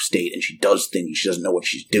fugue state and she does things she doesn't know what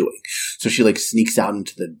she's doing. So she like sneaks out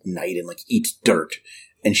into the night and like eats dirt,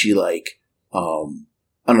 and she like I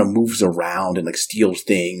don't know, moves around and like steals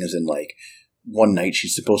things, and like one night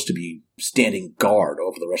she's supposed to be standing guard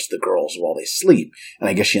over the rest of the girls while they sleep. And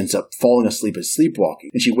I guess she ends up falling asleep and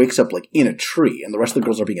sleepwalking. And she wakes up like in a tree, and the rest of the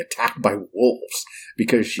girls are being attacked by wolves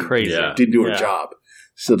because she didn't do her job.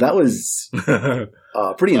 So that was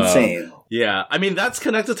pretty insane. Yeah. I mean, that's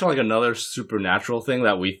connected to like another supernatural thing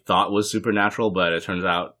that we thought was supernatural, but it turns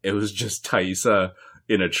out it was just Thaisa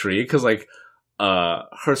in a tree. Cause like,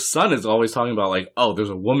 her son is always talking about like, oh, there's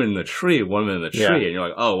a woman in the tree, and you're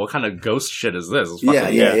like, oh, what kind of ghost shit is this? It's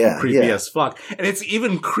fucking creepy as fuck. And it's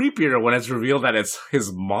even creepier when it's revealed that it's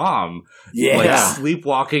his mom, like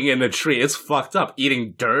sleepwalking in the tree. It's fucked up,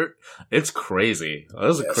 eating dirt. It's crazy. That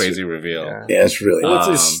was a crazy reveal. Yeah, it's really.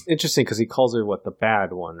 Well, it's interesting because he calls her the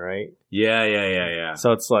bad one, right? Yeah.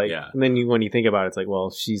 So it's like, and then when you think about it, it's like, well,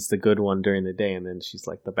 she's the good one during the day, and then she's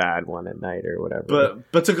like the bad one at night or whatever.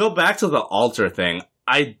 But to go back to the altar thing,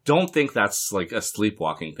 I don't think that's like a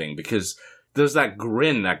sleepwalking thing, because there's that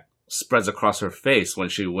grin that spreads across her face when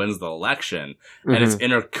she wins the election, and it's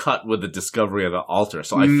intercut with the discovery of the altar.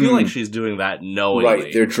 So I feel like she's doing that knowingly.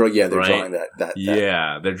 Right, they're drawing that.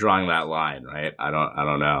 Yeah, they're drawing that line, right? I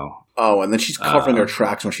don't know. Oh, and then she's covering her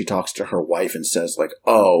tracks when she talks to her wife and says like,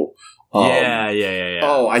 "Oh, yeah.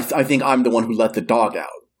 Oh, I think I'm the one who let the dog out,"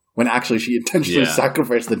 when actually she intentionally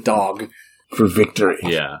sacrificed the dog for victory.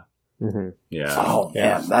 Yeah. Yeah. Oh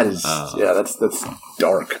man, that is that's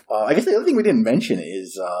dark. I guess the other thing we didn't mention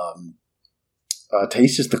is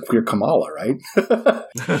Taste is the queer Kamala, right?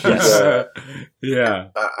 Yes. Yeah.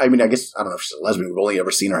 I mean, I guess I don't know if she's a lesbian. We've only ever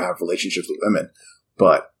seen her have relationships with women,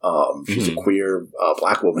 but she's a queer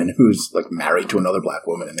black woman who's like married to another black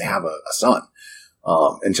woman, and they have a son.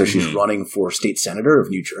 And so she's running for state senator of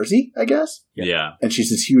New Jersey, I guess. Yeah. And she's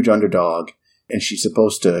this huge underdog, and she's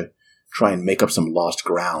supposed to try and make up some lost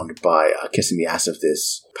ground by kissing the ass of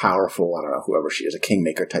this powerful, I don't know, whoever she is, a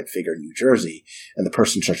kingmaker type figure in New Jersey. And the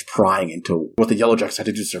person starts prying into what the Yellowjackets had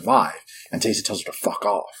to do to survive. And Taysa tells her to fuck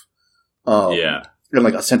off. And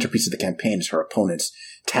like a centerpiece of the campaign is her opponents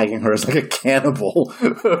tagging her as like a cannibal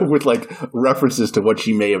with like references to what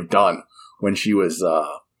she may have done when she was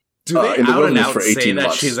do they in the out and wilderness out for 18 say that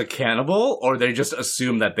months. she's a cannibal, or they just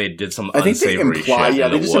assume that they did some I think they unsavory imply, shit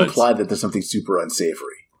in the they just woods? imply that there's something super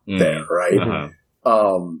unsavory there, right?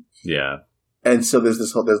 Yeah. And so there's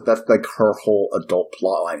this whole, that's like her whole adult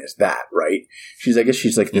plot line is that, right? I guess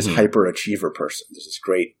she's like this hyperachiever person. There's this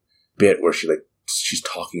great bit where she's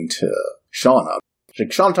talking to Shauna. Like,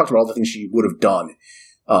 Shauna talks about all the things she would have done.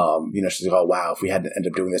 She's like, oh wow, if we hadn't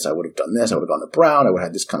ended up doing this, I would have done this. I would have gone to Brown. I would have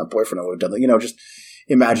had this kind of boyfriend. I would have done, just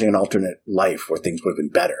imagining an alternate life where things would have been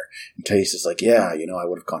better. And Tayce is like, I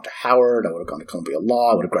would have gone to Howard. I would have gone to Columbia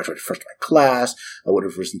Law. I would have graduated first in my class. I would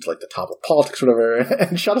have risen to like the top of politics or whatever.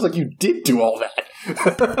 And Shauna's like, you did do all that.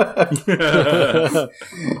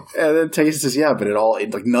 And then Tayce says, but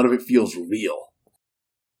like none of it feels real.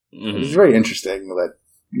 It's very interesting that,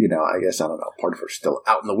 I guess, I don't know, part of her still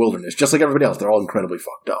out in the wilderness, just like everybody else. They're all incredibly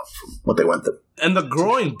fucked up from what they went through. And the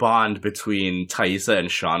growing bond between Thaisa and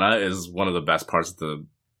Shauna is one of the best parts of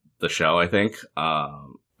the show, I think.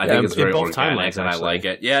 I think it's very organic, and I like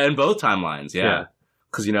it. Yeah, in both timelines, yeah.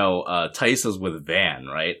 Because, Thaisa's with Van,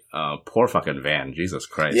 right? Poor fucking Van, Jesus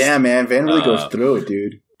Christ. Yeah, man, Van really goes through it,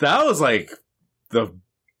 dude. That was, like, the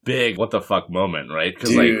big what the fuck moment, right?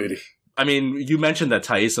 Because, like, I mean, you mentioned that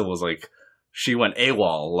Thaisa was, like, she went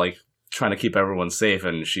AWOL, like, trying to keep everyone safe,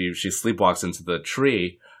 and she sleepwalks into the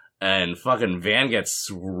tree, and fucking Van gets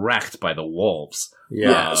wrecked by the wolves.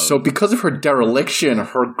 Yeah. So because of her dereliction,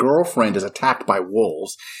 her girlfriend is attacked by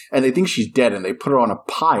wolves, and they think she's dead, and they put her on a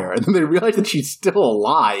pyre, and then they realize that she's still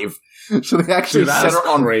alive. So they actually set her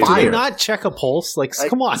on fire. Did they not check a pulse? Like,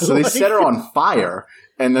 come on. So they set her on fire,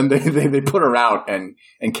 and then they put her out and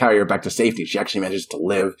carry her back to safety. She actually manages to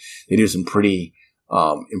live. They do some pretty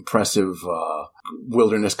impressive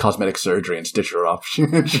wilderness cosmetic surgery and stitch her up. She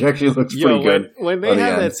actually looks pretty good. When they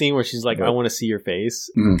have that scene where she's like, I want to see your face.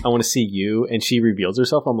 I want to see you. And she reveals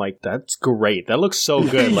herself. I'm like, that's great. That looks so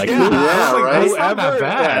good. Like, right? It's not that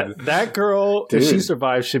bad. That girl, if she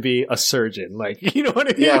survives, should be a surgeon. Like, you know what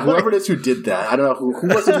I mean? Yeah, whoever it is who did that. I don't know who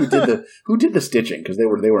was it who did the stitching, because they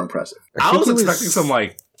were impressive. I was expecting some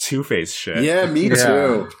like Two-Face shit. Yeah, me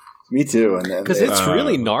too. Me too. Because it's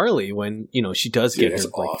really gnarly when, she does get her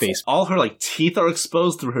like face. All her like teeth are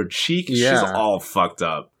exposed through her cheek. Yeah. She's all fucked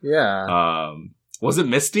up. Yeah. Was it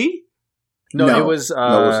Misty? No, it was it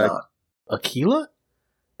was not. Akila?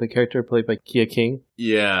 The character played by Kia King?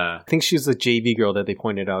 Yeah. I think she's the JV girl that they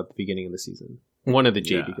pointed out at the beginning of the season. One of the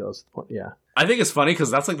JV girls. Yeah. I think it's funny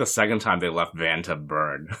because that's like the second time they left Van to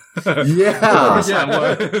burn. Yeah. The first time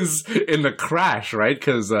was in the crash, right?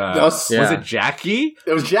 Because was it Jackie?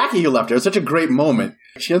 It was Jackie who left her. It was such a great moment.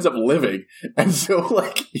 She ends up living. And so,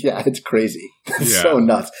 like, yeah, it's crazy. It's so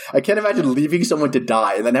nuts. I can't imagine leaving someone to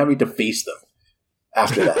die and then having to face them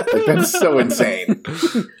after that. Like, that's so insane.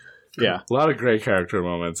 Yeah. A lot of great character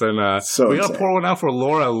moments. And we insane. gotta pour one out for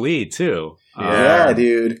Laura Lee, too. Yeah,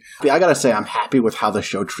 dude. I gotta say, I'm happy with how the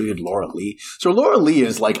show treated Laura Lee. So Laura Lee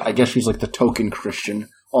is like, I guess she's like the token Christian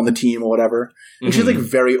on the team or whatever. And she's like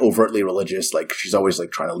very overtly religious. Like she's always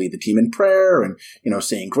like trying to lead the team in prayer and,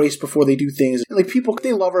 saying grace before they do things. And like people,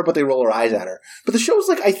 they love her, but they roll their eyes at her. But the show's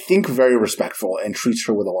like, I think very respectful and treats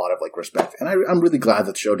her with a lot of like respect. And I'm really glad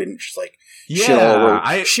that the show didn't just like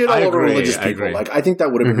shit all over religious people. Like I think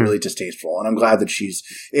that would have been really distasteful. And I'm glad that she's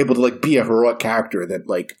able to like be a heroic character that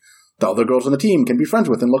like the other girls on the team can be friends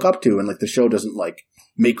with and look up to. And like the show doesn't like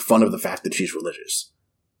make fun of the fact that she's religious.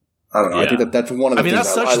 I don't know. Yeah. I think that's one of the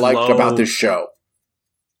things I liked about this show.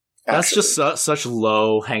 Actually. That's just such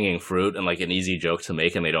low-hanging fruit and like an easy joke to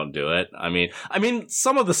make, and they don't do it. I mean,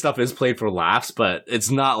 some of the stuff is played for laughs, but it's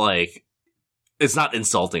not like it's not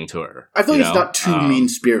insulting to her. I feel like it's not too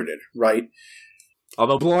mean-spirited, right?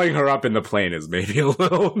 Although blowing her up in the plane is maybe a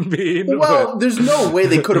little mean. Well, there's no way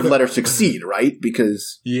they could have let her succeed, right?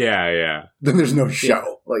 Because then there's no show. Yeah.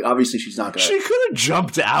 Like obviously she's not gonna. She could have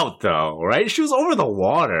jumped out though, right? She was over the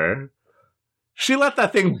water. She let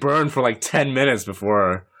that thing burn for like 10 minutes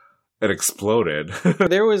before it exploded.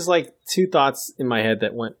 There was like two thoughts in my head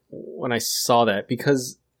that went when I saw that,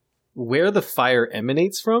 because where the fire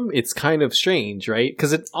emanates from, it's kind of strange, right?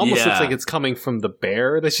 Because it almost looks like it's coming from the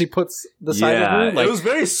bear that she puts the side of her. Like, it was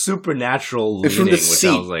very supernatural leaning, from the seat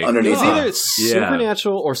which I was like, underneath. It was either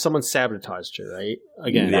supernatural or someone sabotaged her, right?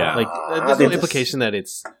 Again, like there's no implication that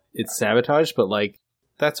it's sabotage, but like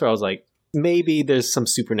that's where I was like, maybe there's some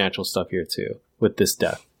supernatural stuff here too with this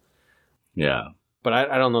death. Yeah, but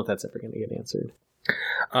I don't know if that's ever going to get answered.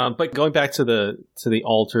 But going back to the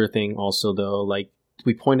altar thing, also though, like.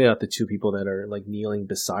 We pointed out the two people that are like kneeling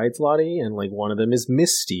besides Lottie, and like one of them is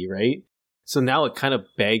Misty, right? So now it kind of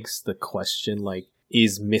begs the question, like,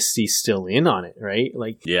 is Misty still in on it, right?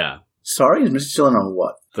 Like, sorry, is Misty still in on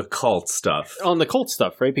what? The cult stuff. On the cult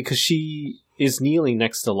stuff, right? Because she is kneeling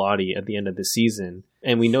next to Lottie at the end of the season,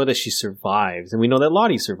 and we know that she survives, and we know that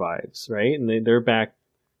Lottie survives, right? And they're back,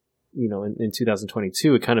 in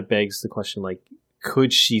 2022. It kind of begs the question, like,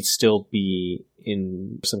 could she still be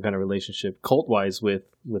in some kind of relationship cult-wise with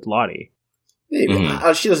Lottie? Maybe.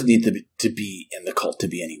 She doesn't need to be in the cult to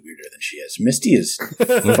be any weirder than she is. Misty is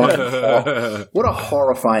fucking what a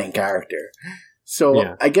horrifying character.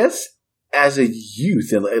 So I guess as a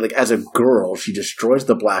youth and like as a girl, she destroys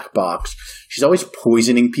the black box. She's always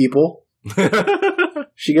poisoning people.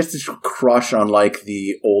 She gets this crush on like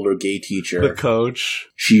the older gay teacher, the coach.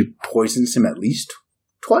 She poisons him at least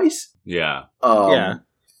twice. Yeah.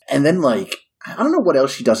 And then like I don't know what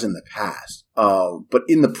else she does in the past. But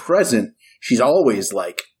in the present, she's always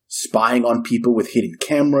like spying on people with hidden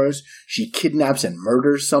cameras. She kidnaps and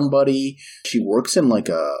murders somebody. She works in like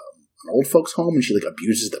an old folks home and she like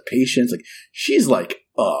abuses the patients. Like she's like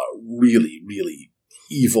a really, really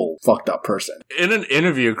evil, fucked up person. In an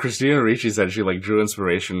interview, Christina Ricci said she like drew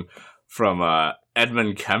inspiration from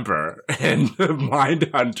Edmund Kemper in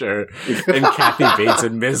Mindhunter and Kathy Bates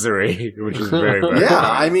in Misery, which is very, very funny.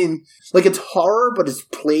 I mean, like it's horror, but it's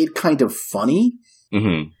played kind of funny,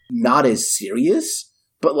 not as serious.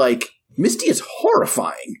 But like Misty is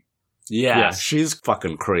horrifying. Yeah, she's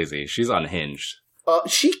fucking crazy. She's unhinged.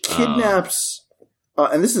 She kidnaps,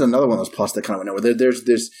 and this is another one of those plots that kind of went nowhere. There's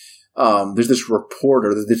this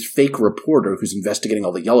reporter, this fake reporter who's investigating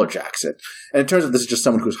all the Yellowjackets. And it turns out this is just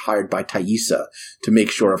someone who's hired by Thaisa to make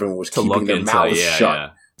sure everyone was keeping their mouths shut. Yeah.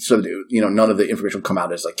 So that, none of the information will come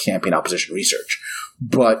out as like campaign opposition research.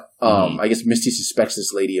 But I guess Misty suspects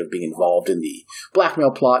this lady of being involved in the blackmail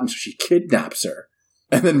plot, and so she kidnaps her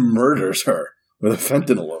and then murders her with a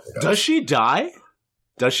fentanyl overdose. Does she die?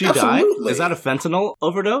 Absolutely. Die? Is that a fentanyl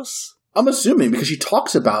overdose? I'm assuming because she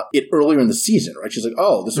talks about it earlier in the season, right? She's like,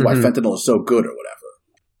 oh, this is why fentanyl is so good or whatever.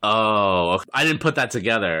 Oh, I didn't put that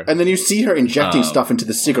together. And then you see her injecting stuff into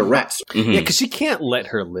the cigarettes. Yeah, because she can't let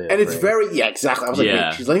her live. And it's exactly. I was like,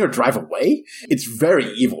 wait, she's letting her drive away? It's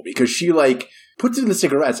very evil because she like puts it in the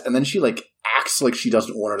cigarettes and then she like acts like she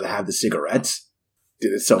doesn't want her to have the cigarettes.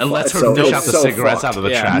 Dude, it's so and fun. lets her fish out the cigarettes out of the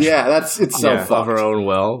trash. Yeah, it's so fucked. Of her own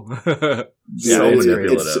will.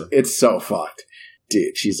 It's so fucked.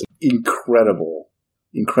 Dude, she's an incredible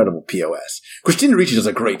POS. Christina Ricci does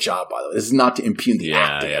a great job, by the way. This is not to impugn the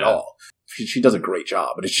acting at all. She does a great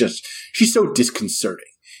job, but it's just, she's so disconcerting.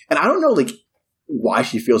 And I don't know, like, why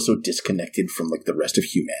she feels so disconnected from, like, the rest of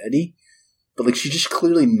humanity. But, like, she just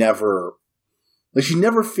clearly never, like, she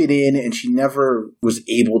never fit in and she never was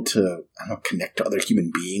able to, I don't know, connect to other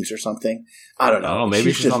human beings or something. I don't know. Oh,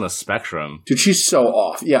 maybe she's on the spectrum. Dude, she's so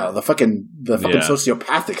off. Yeah, the fucking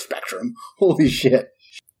sociopathic spectrum. Holy shit.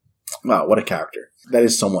 Wow, what a character. That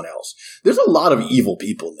is someone else. There's a lot of evil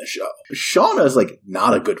people in this show. Shauna is, like,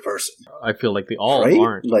 not a good person. I feel like they all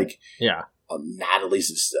aren't. Like, yeah. Natalie's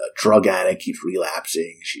this drug addict, keeps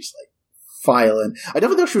relapsing. She's, like, violent. I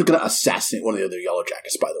never thought she was going to assassinate one of the other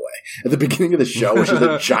Yellowjackets, by the way. At the beginning of the show, when she's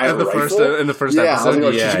a giant rifle. In the first episode. I was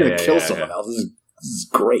like, she's going to kill someone else. This is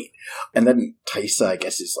great. And then Thaisa, I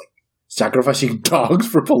guess, is, like, sacrificing dogs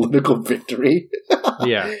for political victory.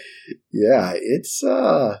 Yeah. Yeah, it's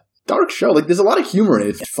dark show. Like, there's a lot of humor in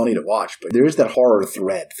it. It's funny to watch, but there is that horror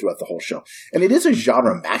thread throughout the whole show. And it is a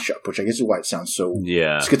genre mashup, which I guess is why it sounds so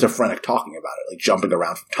schizophrenic talking about it, like jumping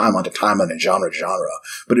around from timeline to timeline and genre to genre.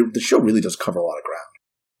 But the show really does cover a lot of ground.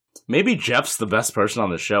 Maybe Jeff's the best person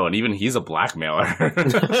on the show, and even he's a blackmailer.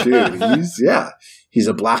 Dude, he's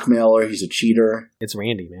a blackmailer. He's a cheater. It's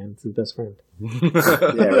Randy, man. It's his best friend.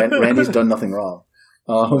 Yeah, Randy's done nothing wrong.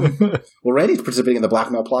 Well, Randy's participating in the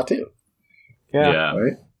blackmail plot, too. Yeah.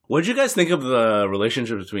 Right? What did you guys think of the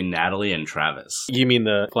relationship between Natalie and Travis? You mean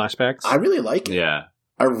the flashbacks? I really like it. Yeah.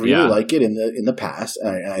 I really like it in the past,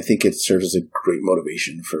 and I think it serves as a great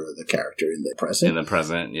motivation for the character in the present. In the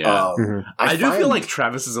present, yeah. I do feel like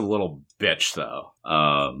Travis is a little bitch, though.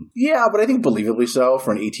 Yeah, but I think believably so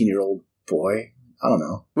for an 18-year-old boy. I don't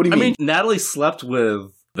know. What do you mean? I mean, Natalie slept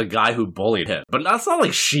with the guy who bullied him, but that's not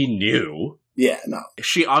like she knew. Yeah, no.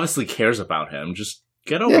 She obviously cares about him. Just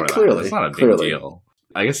get over that. Clearly. It's not a big deal.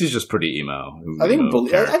 I guess he's just pretty emo. I think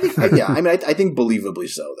believably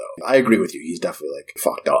so, though. I agree with you. He's definitely, like,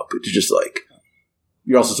 fucked up. It's just, like,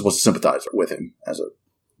 you're also supposed to sympathize with him as a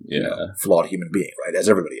flawed human being, right? As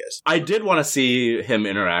everybody is. I did want to see him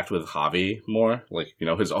interact with Javi more, like,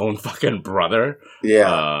 his own fucking brother.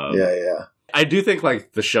 Yeah, I do think,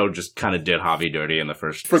 like, the show just kind of did Javi dirty in the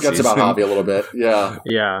first Forgets season. about Javi a little bit. Yeah.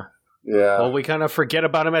 Yeah. Yeah. Well, we kind of forget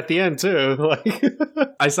about him at the end, too. Like,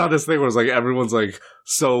 I saw this thing where it's like everyone's like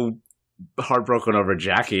so heartbroken over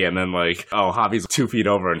Jackie, and then like, oh, Javi's 2 feet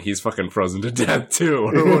over and he's fucking frozen to death too,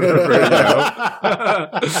 or whatever.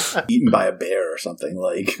 Eaten by a bear or something,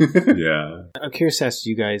 like. Yeah. I'm curious to ask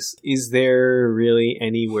you guys, is there really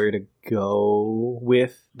anywhere to go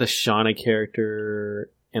with the Shauna character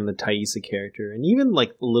and the Thaisa character, and even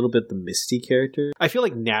like a little bit the Misty character? I feel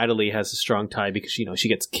like Natalie has a strong tie because, she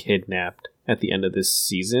gets kidnapped at the end of this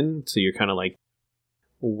season. So you're kind of like,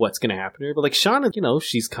 what's going to happen to her? But like Shauna,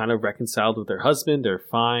 she's kind of reconciled with her husband. They're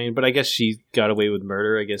fine. But I guess she got away with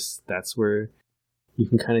murder. I guess that's where you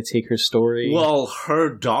can kind of take her story. Well,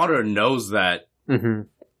 her daughter knows that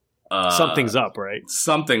something's up, right?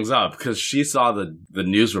 Something's up because she saw the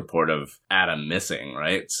news report of Adam missing,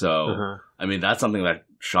 right? So, I mean, that's something that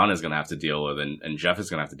Shauna's going to have to deal with, and Jeff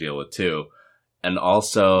is going to have to deal with too. And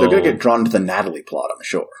also, they're going to get drawn to the Natalie plot, I'm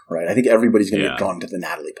sure, right? I think everybody's going to get drawn to the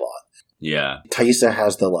Natalie plot. Yeah. Thaisa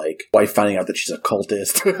has the, like, wife finding out that she's a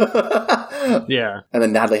cultist. Yeah. And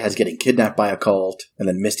then Natalie has getting kidnapped by a cult. And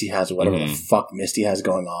then Misty has whatever the fuck Misty has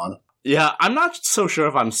going on. Yeah, I'm not so sure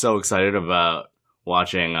if I'm so excited about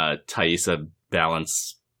watching Thaisa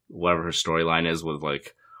balance whatever her storyline is with,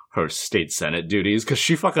 like, her state senate duties, because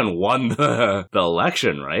she fucking won the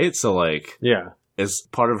election, right? So, like, is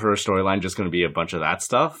part of her storyline just going to be a bunch of that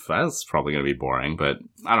stuff? That's probably going to be boring, but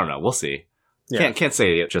I don't know. We'll see. Yeah. Can't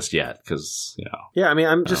say it just yet, because, Yeah, I mean,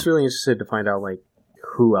 I'm just really interested to find out, like,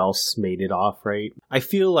 who else made it off, right? I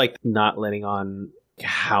feel like not letting on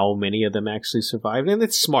how many of them actually survived, and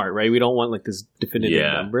it's smart, right? We don't want like this definitive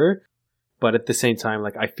number, but at the same time,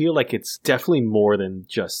 like I feel like it's definitely more than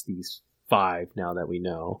just these 5 now that we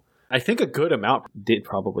know. I think a good amount did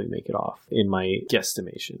probably make it off, in my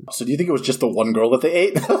guesstimation. So do you think it was just the one girl that they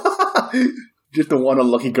ate? Just the one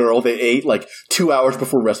unlucky girl they ate like 2 hours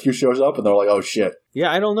before rescue shows up, and they're like, oh shit. Yeah,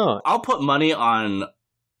 I don't know. I'll put money on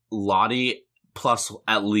Lottie plus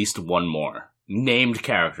at least one more named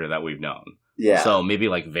character that we've known. Yeah. So maybe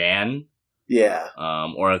like Van. Yeah.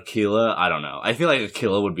 Or Aquila. I don't know. I feel like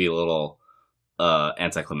Aquila would be a little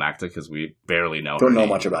anticlimactic because we barely know her. Don't know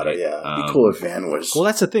much about it, yeah. It'd be cool if Van was... Well,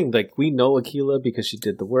 that's the thing. Like, we know Aquila because she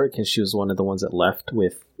did the work, and she was one of the ones that left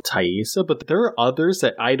with Thaisa, but there are others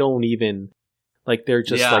that I don't even... Like, they're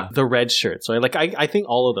just, like, the red shirts, right? Like, I think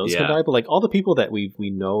all of those can die, but, like, all the people that we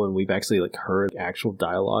know and we've actually, like, heard actual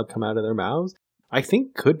dialogue come out of their mouths, I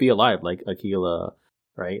think could be alive, like Aquila,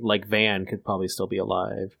 right? Like, Van could probably still be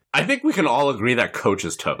alive. I think we can all agree that Coach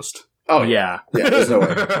is toast. Oh, yeah. Yeah, there's no way.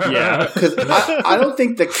 Yeah. Because I don't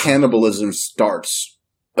think the cannibalism starts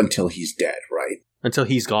until he's dead, right? Until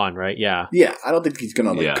he's gone, right? Yeah. Yeah, I don't think he's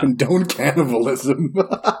going to, condone cannibalism.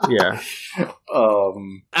 Yeah.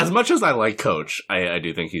 As much as I like Coach, I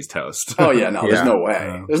do think he's toast. Oh, yeah, no, there's no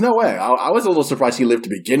way. There's no way. I was a little surprised he lived to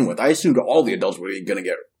begin with. I assumed all the adults were going to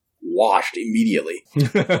get washed immediately.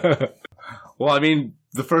 Well, I mean,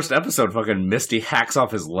 the first episode, fucking Misty hacks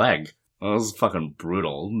off his leg. That was fucking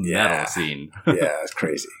brutal. Metal scene. Yeah, it's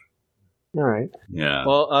crazy. All right. Yeah.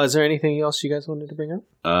 Well, is there anything else you guys wanted to bring up?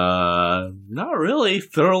 Not really.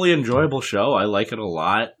 Thoroughly enjoyable show. I like it a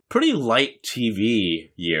lot. Pretty light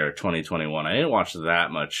TV year, 2021. I didn't watch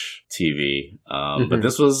that much TV. But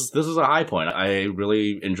this was a high point. I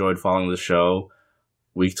really enjoyed following the show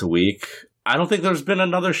week to week. I don't think there's been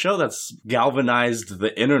another show that's galvanized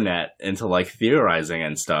the internet into like theorizing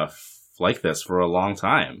and stuff like this for a long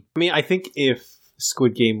time. I mean, I think if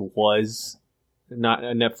Squid Game was not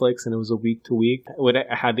a Netflix and it was a week to week, it would have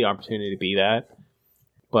had the opportunity to be that.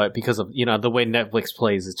 But because of, the way Netflix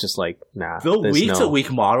plays, it's just like, nah. The week to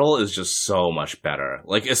week model is just so much better.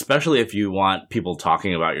 Like, especially if you want people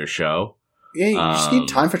talking about your show. Yeah, you just need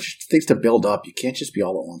time for things to build up. You can't just be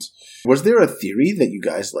all at once. Was there a theory that you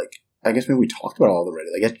guys, like, I guess maybe we talked about it all already.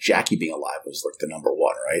 I guess Jackie being alive was like the number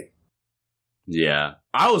one, right? Yeah.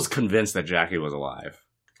 I was convinced that Jackie was alive.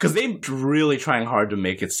 Because they were really trying hard to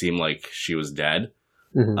make it seem like she was dead.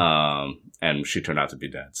 Mm-hmm. And she turned out to be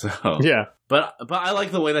dead. So yeah. But I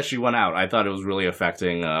like the way that she went out. I thought it was really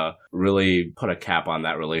affecting, really put a cap on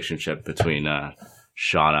that relationship between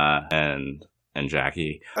Shauna and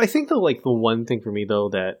Jackie. I think the one thing for me though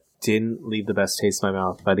that didn't leave the best taste in my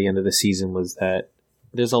mouth by the end of the season was that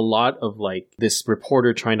there's a lot of like this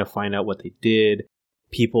reporter trying to find out what they did,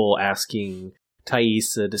 people asking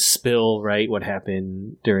Thaisa to spill what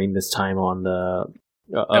happened during this time on the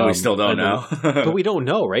and we still don't know. But we don't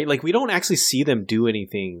know, right? Like we don't actually see them do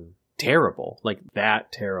anything terrible, like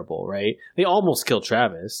that terrible, right? They almost killed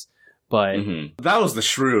Travis, but that was the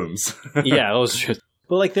shrooms. Yeah, it was true.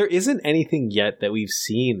 But like there isn't anything yet that we've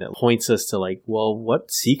seen that points us to like, well,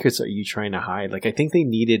 what secrets are you trying to hide? Like I think they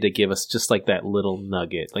needed to give us just like that little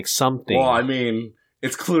nugget, like something. Well, I mean,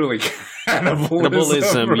 it's clearly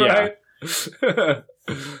cannibalism, right? Yeah.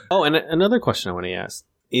 Oh, and another question I want to ask.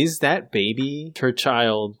 Is that baby her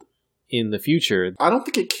child in the future? I don't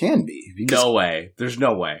think it can be. No way. There's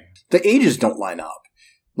no way. The ages don't line up.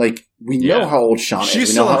 Like, we know how old Shauna is.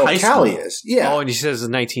 We know how old Callie is. Yeah. Oh, and he says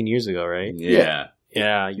 19 years ago, right? Yeah.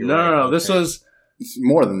 Yeah, you're right. No. Okay. This was... It's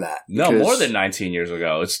more than that. No, more than 19 years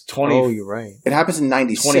ago. It's 20... Oh, you're right. It happens in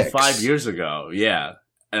 96. 25 years ago. Yeah.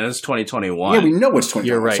 And it's 2021. Yeah, we know it's 2021.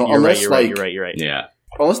 You're right. So You're right. Yeah.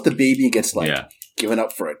 Unless the baby gets, given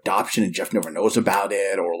up for adoption and Jeff never knows about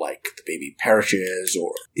it, or like the baby perishes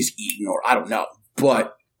or is eaten, or I don't know.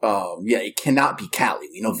 But it cannot be Callie.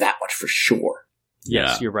 We know that much for sure.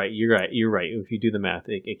 Yes, you're right. If you do the math,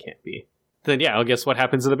 it can't be. Then I guess what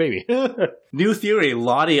happens to the baby? New theory: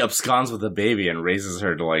 Lottie absconds with the baby and raises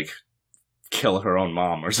her to like kill her own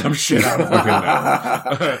mom or some shit. I don't fucking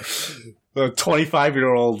know. A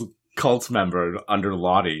 25-year-old cult member under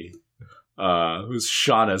Lottie. Who's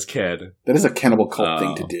Shauna's kid. That is a cannibal cult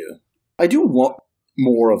thing to do. I do want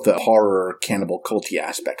more of the horror cannibal culty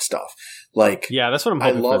aspect stuff. Like, yeah, that's what I'm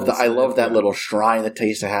hoping for. I love that little shrine that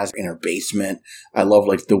Thaisa has in her basement. I love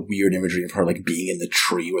like the weird imagery of her like being in the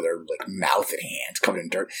tree with her like mouth and hands covered in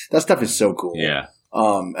dirt. That stuff is so cool. Yeah.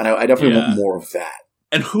 And I definitely want more of that.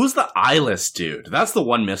 And who's the eyeless dude? That's the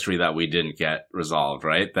one mystery that we didn't get resolved,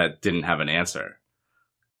 right? That didn't have an answer.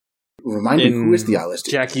 Remind me, who is the eyeless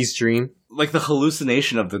dude? Jackie's dream. like the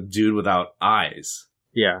hallucination of the dude without eyes.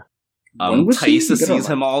 Yeah. Thaisa sees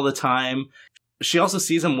him all the time. She also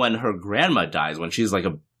sees him when her grandma dies, when she's like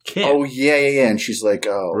a kid. Oh, yeah. And she's like,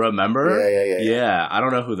 oh. Remember? Yeah. Yeah, I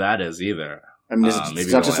don't know who that is either. I mean,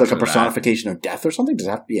 is that just like a personification of death or something? Does it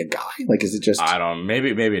have to be a guy? Like, is it just... I don't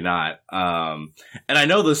know. Maybe not. And I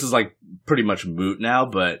know this is like pretty much moot now,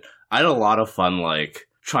 but I had a lot of fun like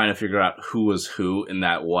trying to figure out who was who in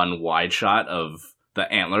that one wide shot of the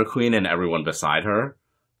Antler Queen and everyone beside her.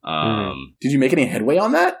 Did you make any headway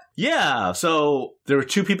on that? Yeah. So there were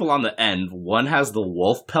two people on the end. One has the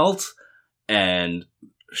wolf pelt, and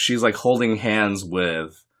she's like holding hands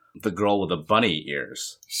with the girl with the bunny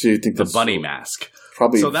ears. So you think the bunny mask?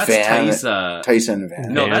 Probably. So that's Thaisa and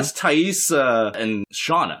Van. No, that's Thaisa and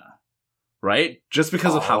Shauna, right? Just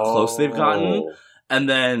because of how close they've gotten. And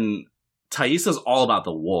then Thaisa's all about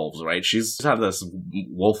the wolves, right? She's had this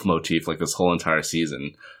wolf motif like this whole entire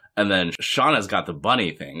season. And then Shauna's got the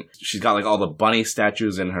bunny thing. She's got like all the bunny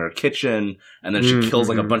statues in her kitchen, and then she kills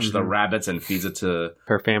like a bunch of the rabbits and feeds it to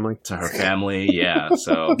her family. Yeah.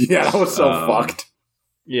 So yeah, that was so fucked.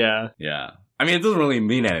 Yeah. I mean, it doesn't really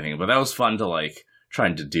mean anything, but that was fun to like try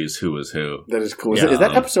and deduce who was who. That is cool. Is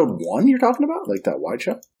that episode 1 you're talking about? Like that wide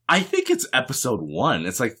shot? I think it's episode 1.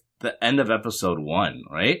 It's like the end of episode 1,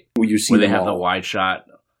 right? Where you see where they have the wide shot.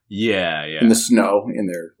 Yeah. In the snow, in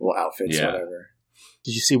their little outfits, or whatever.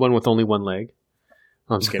 Did you see one with only one leg?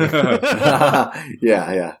 Oh, I'm just kidding.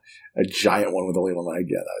 Yeah. A giant one with only one leg.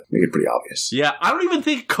 Yeah, that would make it pretty obvious. Yeah, I don't even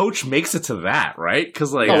think Coach makes it to that, right?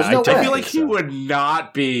 Because like, I feel like he would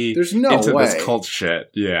not be into this cult shit.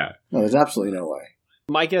 Yeah. No, there's absolutely no way.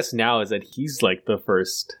 My guess now is that he's like the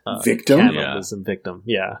first victim? Cannibalism victim.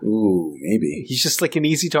 Yeah. Ooh, maybe. He's just like an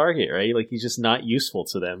easy target, right? Like he's just not useful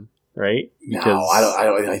to them. Right? Because no, I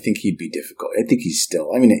don't. I think he'd be difficult. I think he's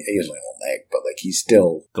still. I mean, he has only one leg, but like he's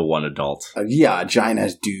still the one adult. A giant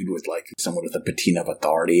ass dude with like someone with a patina of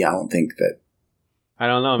authority. I don't think that. I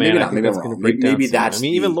don't know, man. Maybe not. Maybe that's going to break down. Maybe that's. I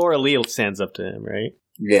mean, even Laura Lee stands up to him, right?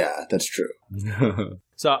 Yeah, that's true.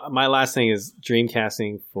 So my last thing is dream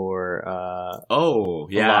casting for.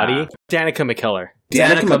 Lottie. Danica McKellar.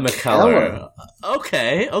 Danica McKellar.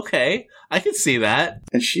 Okay, I can see that.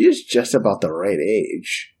 And she is just about the right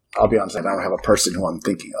age. I'll be honest, I don't have a person who I'm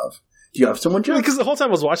thinking of. Do you have someone, Jeff? Because the whole time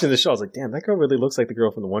I was watching this show, I was like, damn, that girl really looks like the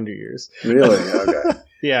girl from the Wonder Years. Really? Okay.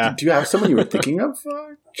 Yeah. Do you have someone you were thinking of,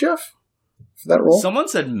 Jeff, for that role? Someone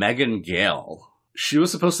said Megan Gale. She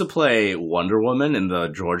was supposed to play Wonder Woman in the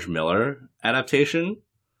George Miller adaptation.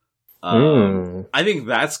 I think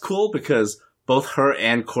that's cool because both her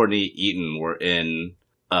and Courtney Eaton were in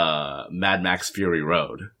Mad Max Fury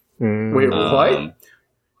Road. Wait, what?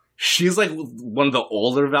 She's like one of the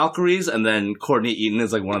older Valkyries, and then Courtney Eaton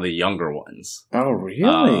is like one of the younger ones. Oh, really?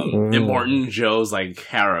 Immortan Joe's like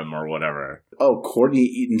harem or whatever. Oh, Courtney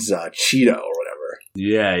Eaton's Cheeto or whatever.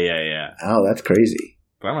 Yeah. Oh, that's crazy.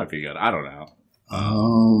 That might be good. I don't know.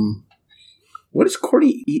 What is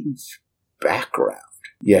Courtney Eaton's background?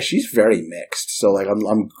 Yeah, she's very mixed. So, like,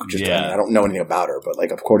 I'm just, I don't know anything about her, but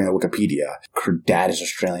like, according to Wikipedia, her dad is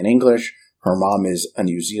Australian English. Her mom is a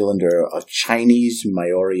New Zealander, a Chinese,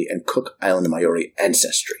 Maori, and Cook Island Maori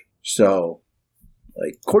ancestry. So,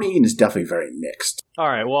 like, Courtney Eaton is definitely very mixed. All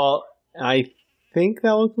right, well, I think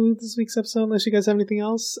that will conclude this week's episode, unless you guys have anything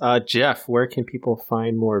else. Jeff, where can people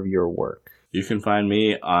find more of your work? You can find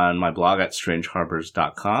me on my blog at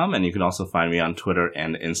strangeharbors.com, and you can also find me on Twitter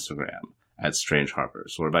and Instagram at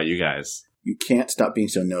strangeharbors. What about you guys? You can't stop being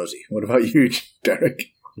so nosy. What about you, Derek?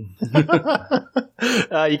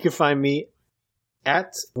 You can find me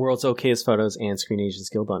at World's Okayest Photos and Screen Agents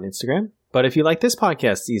Guild on Instagram. But if you like this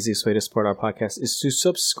podcast, the easiest way to support our podcast is to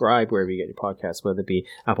subscribe wherever you get your podcasts, whether it be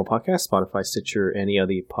Apple Podcasts, Spotify, Stitcher, any of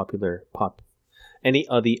the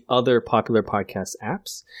other popular podcast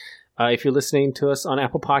apps. If you're listening to us on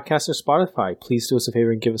Apple Podcasts or Spotify, please do us a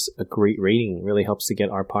favor and give us a great rating. It really helps to get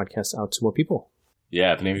our podcast out to more people.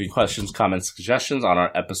 Yeah, if you have any questions, comments, suggestions on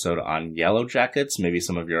our episode on Yellowjackets, maybe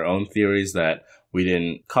some of your own theories that we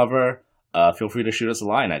didn't cover, feel free to shoot us a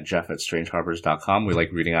line at jeff@strangeharbors.com. We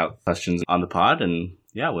like reading out questions on the pod. And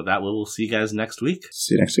yeah, with that, we'll see you guys next week.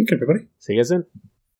 See you next week, everybody. See you guys then.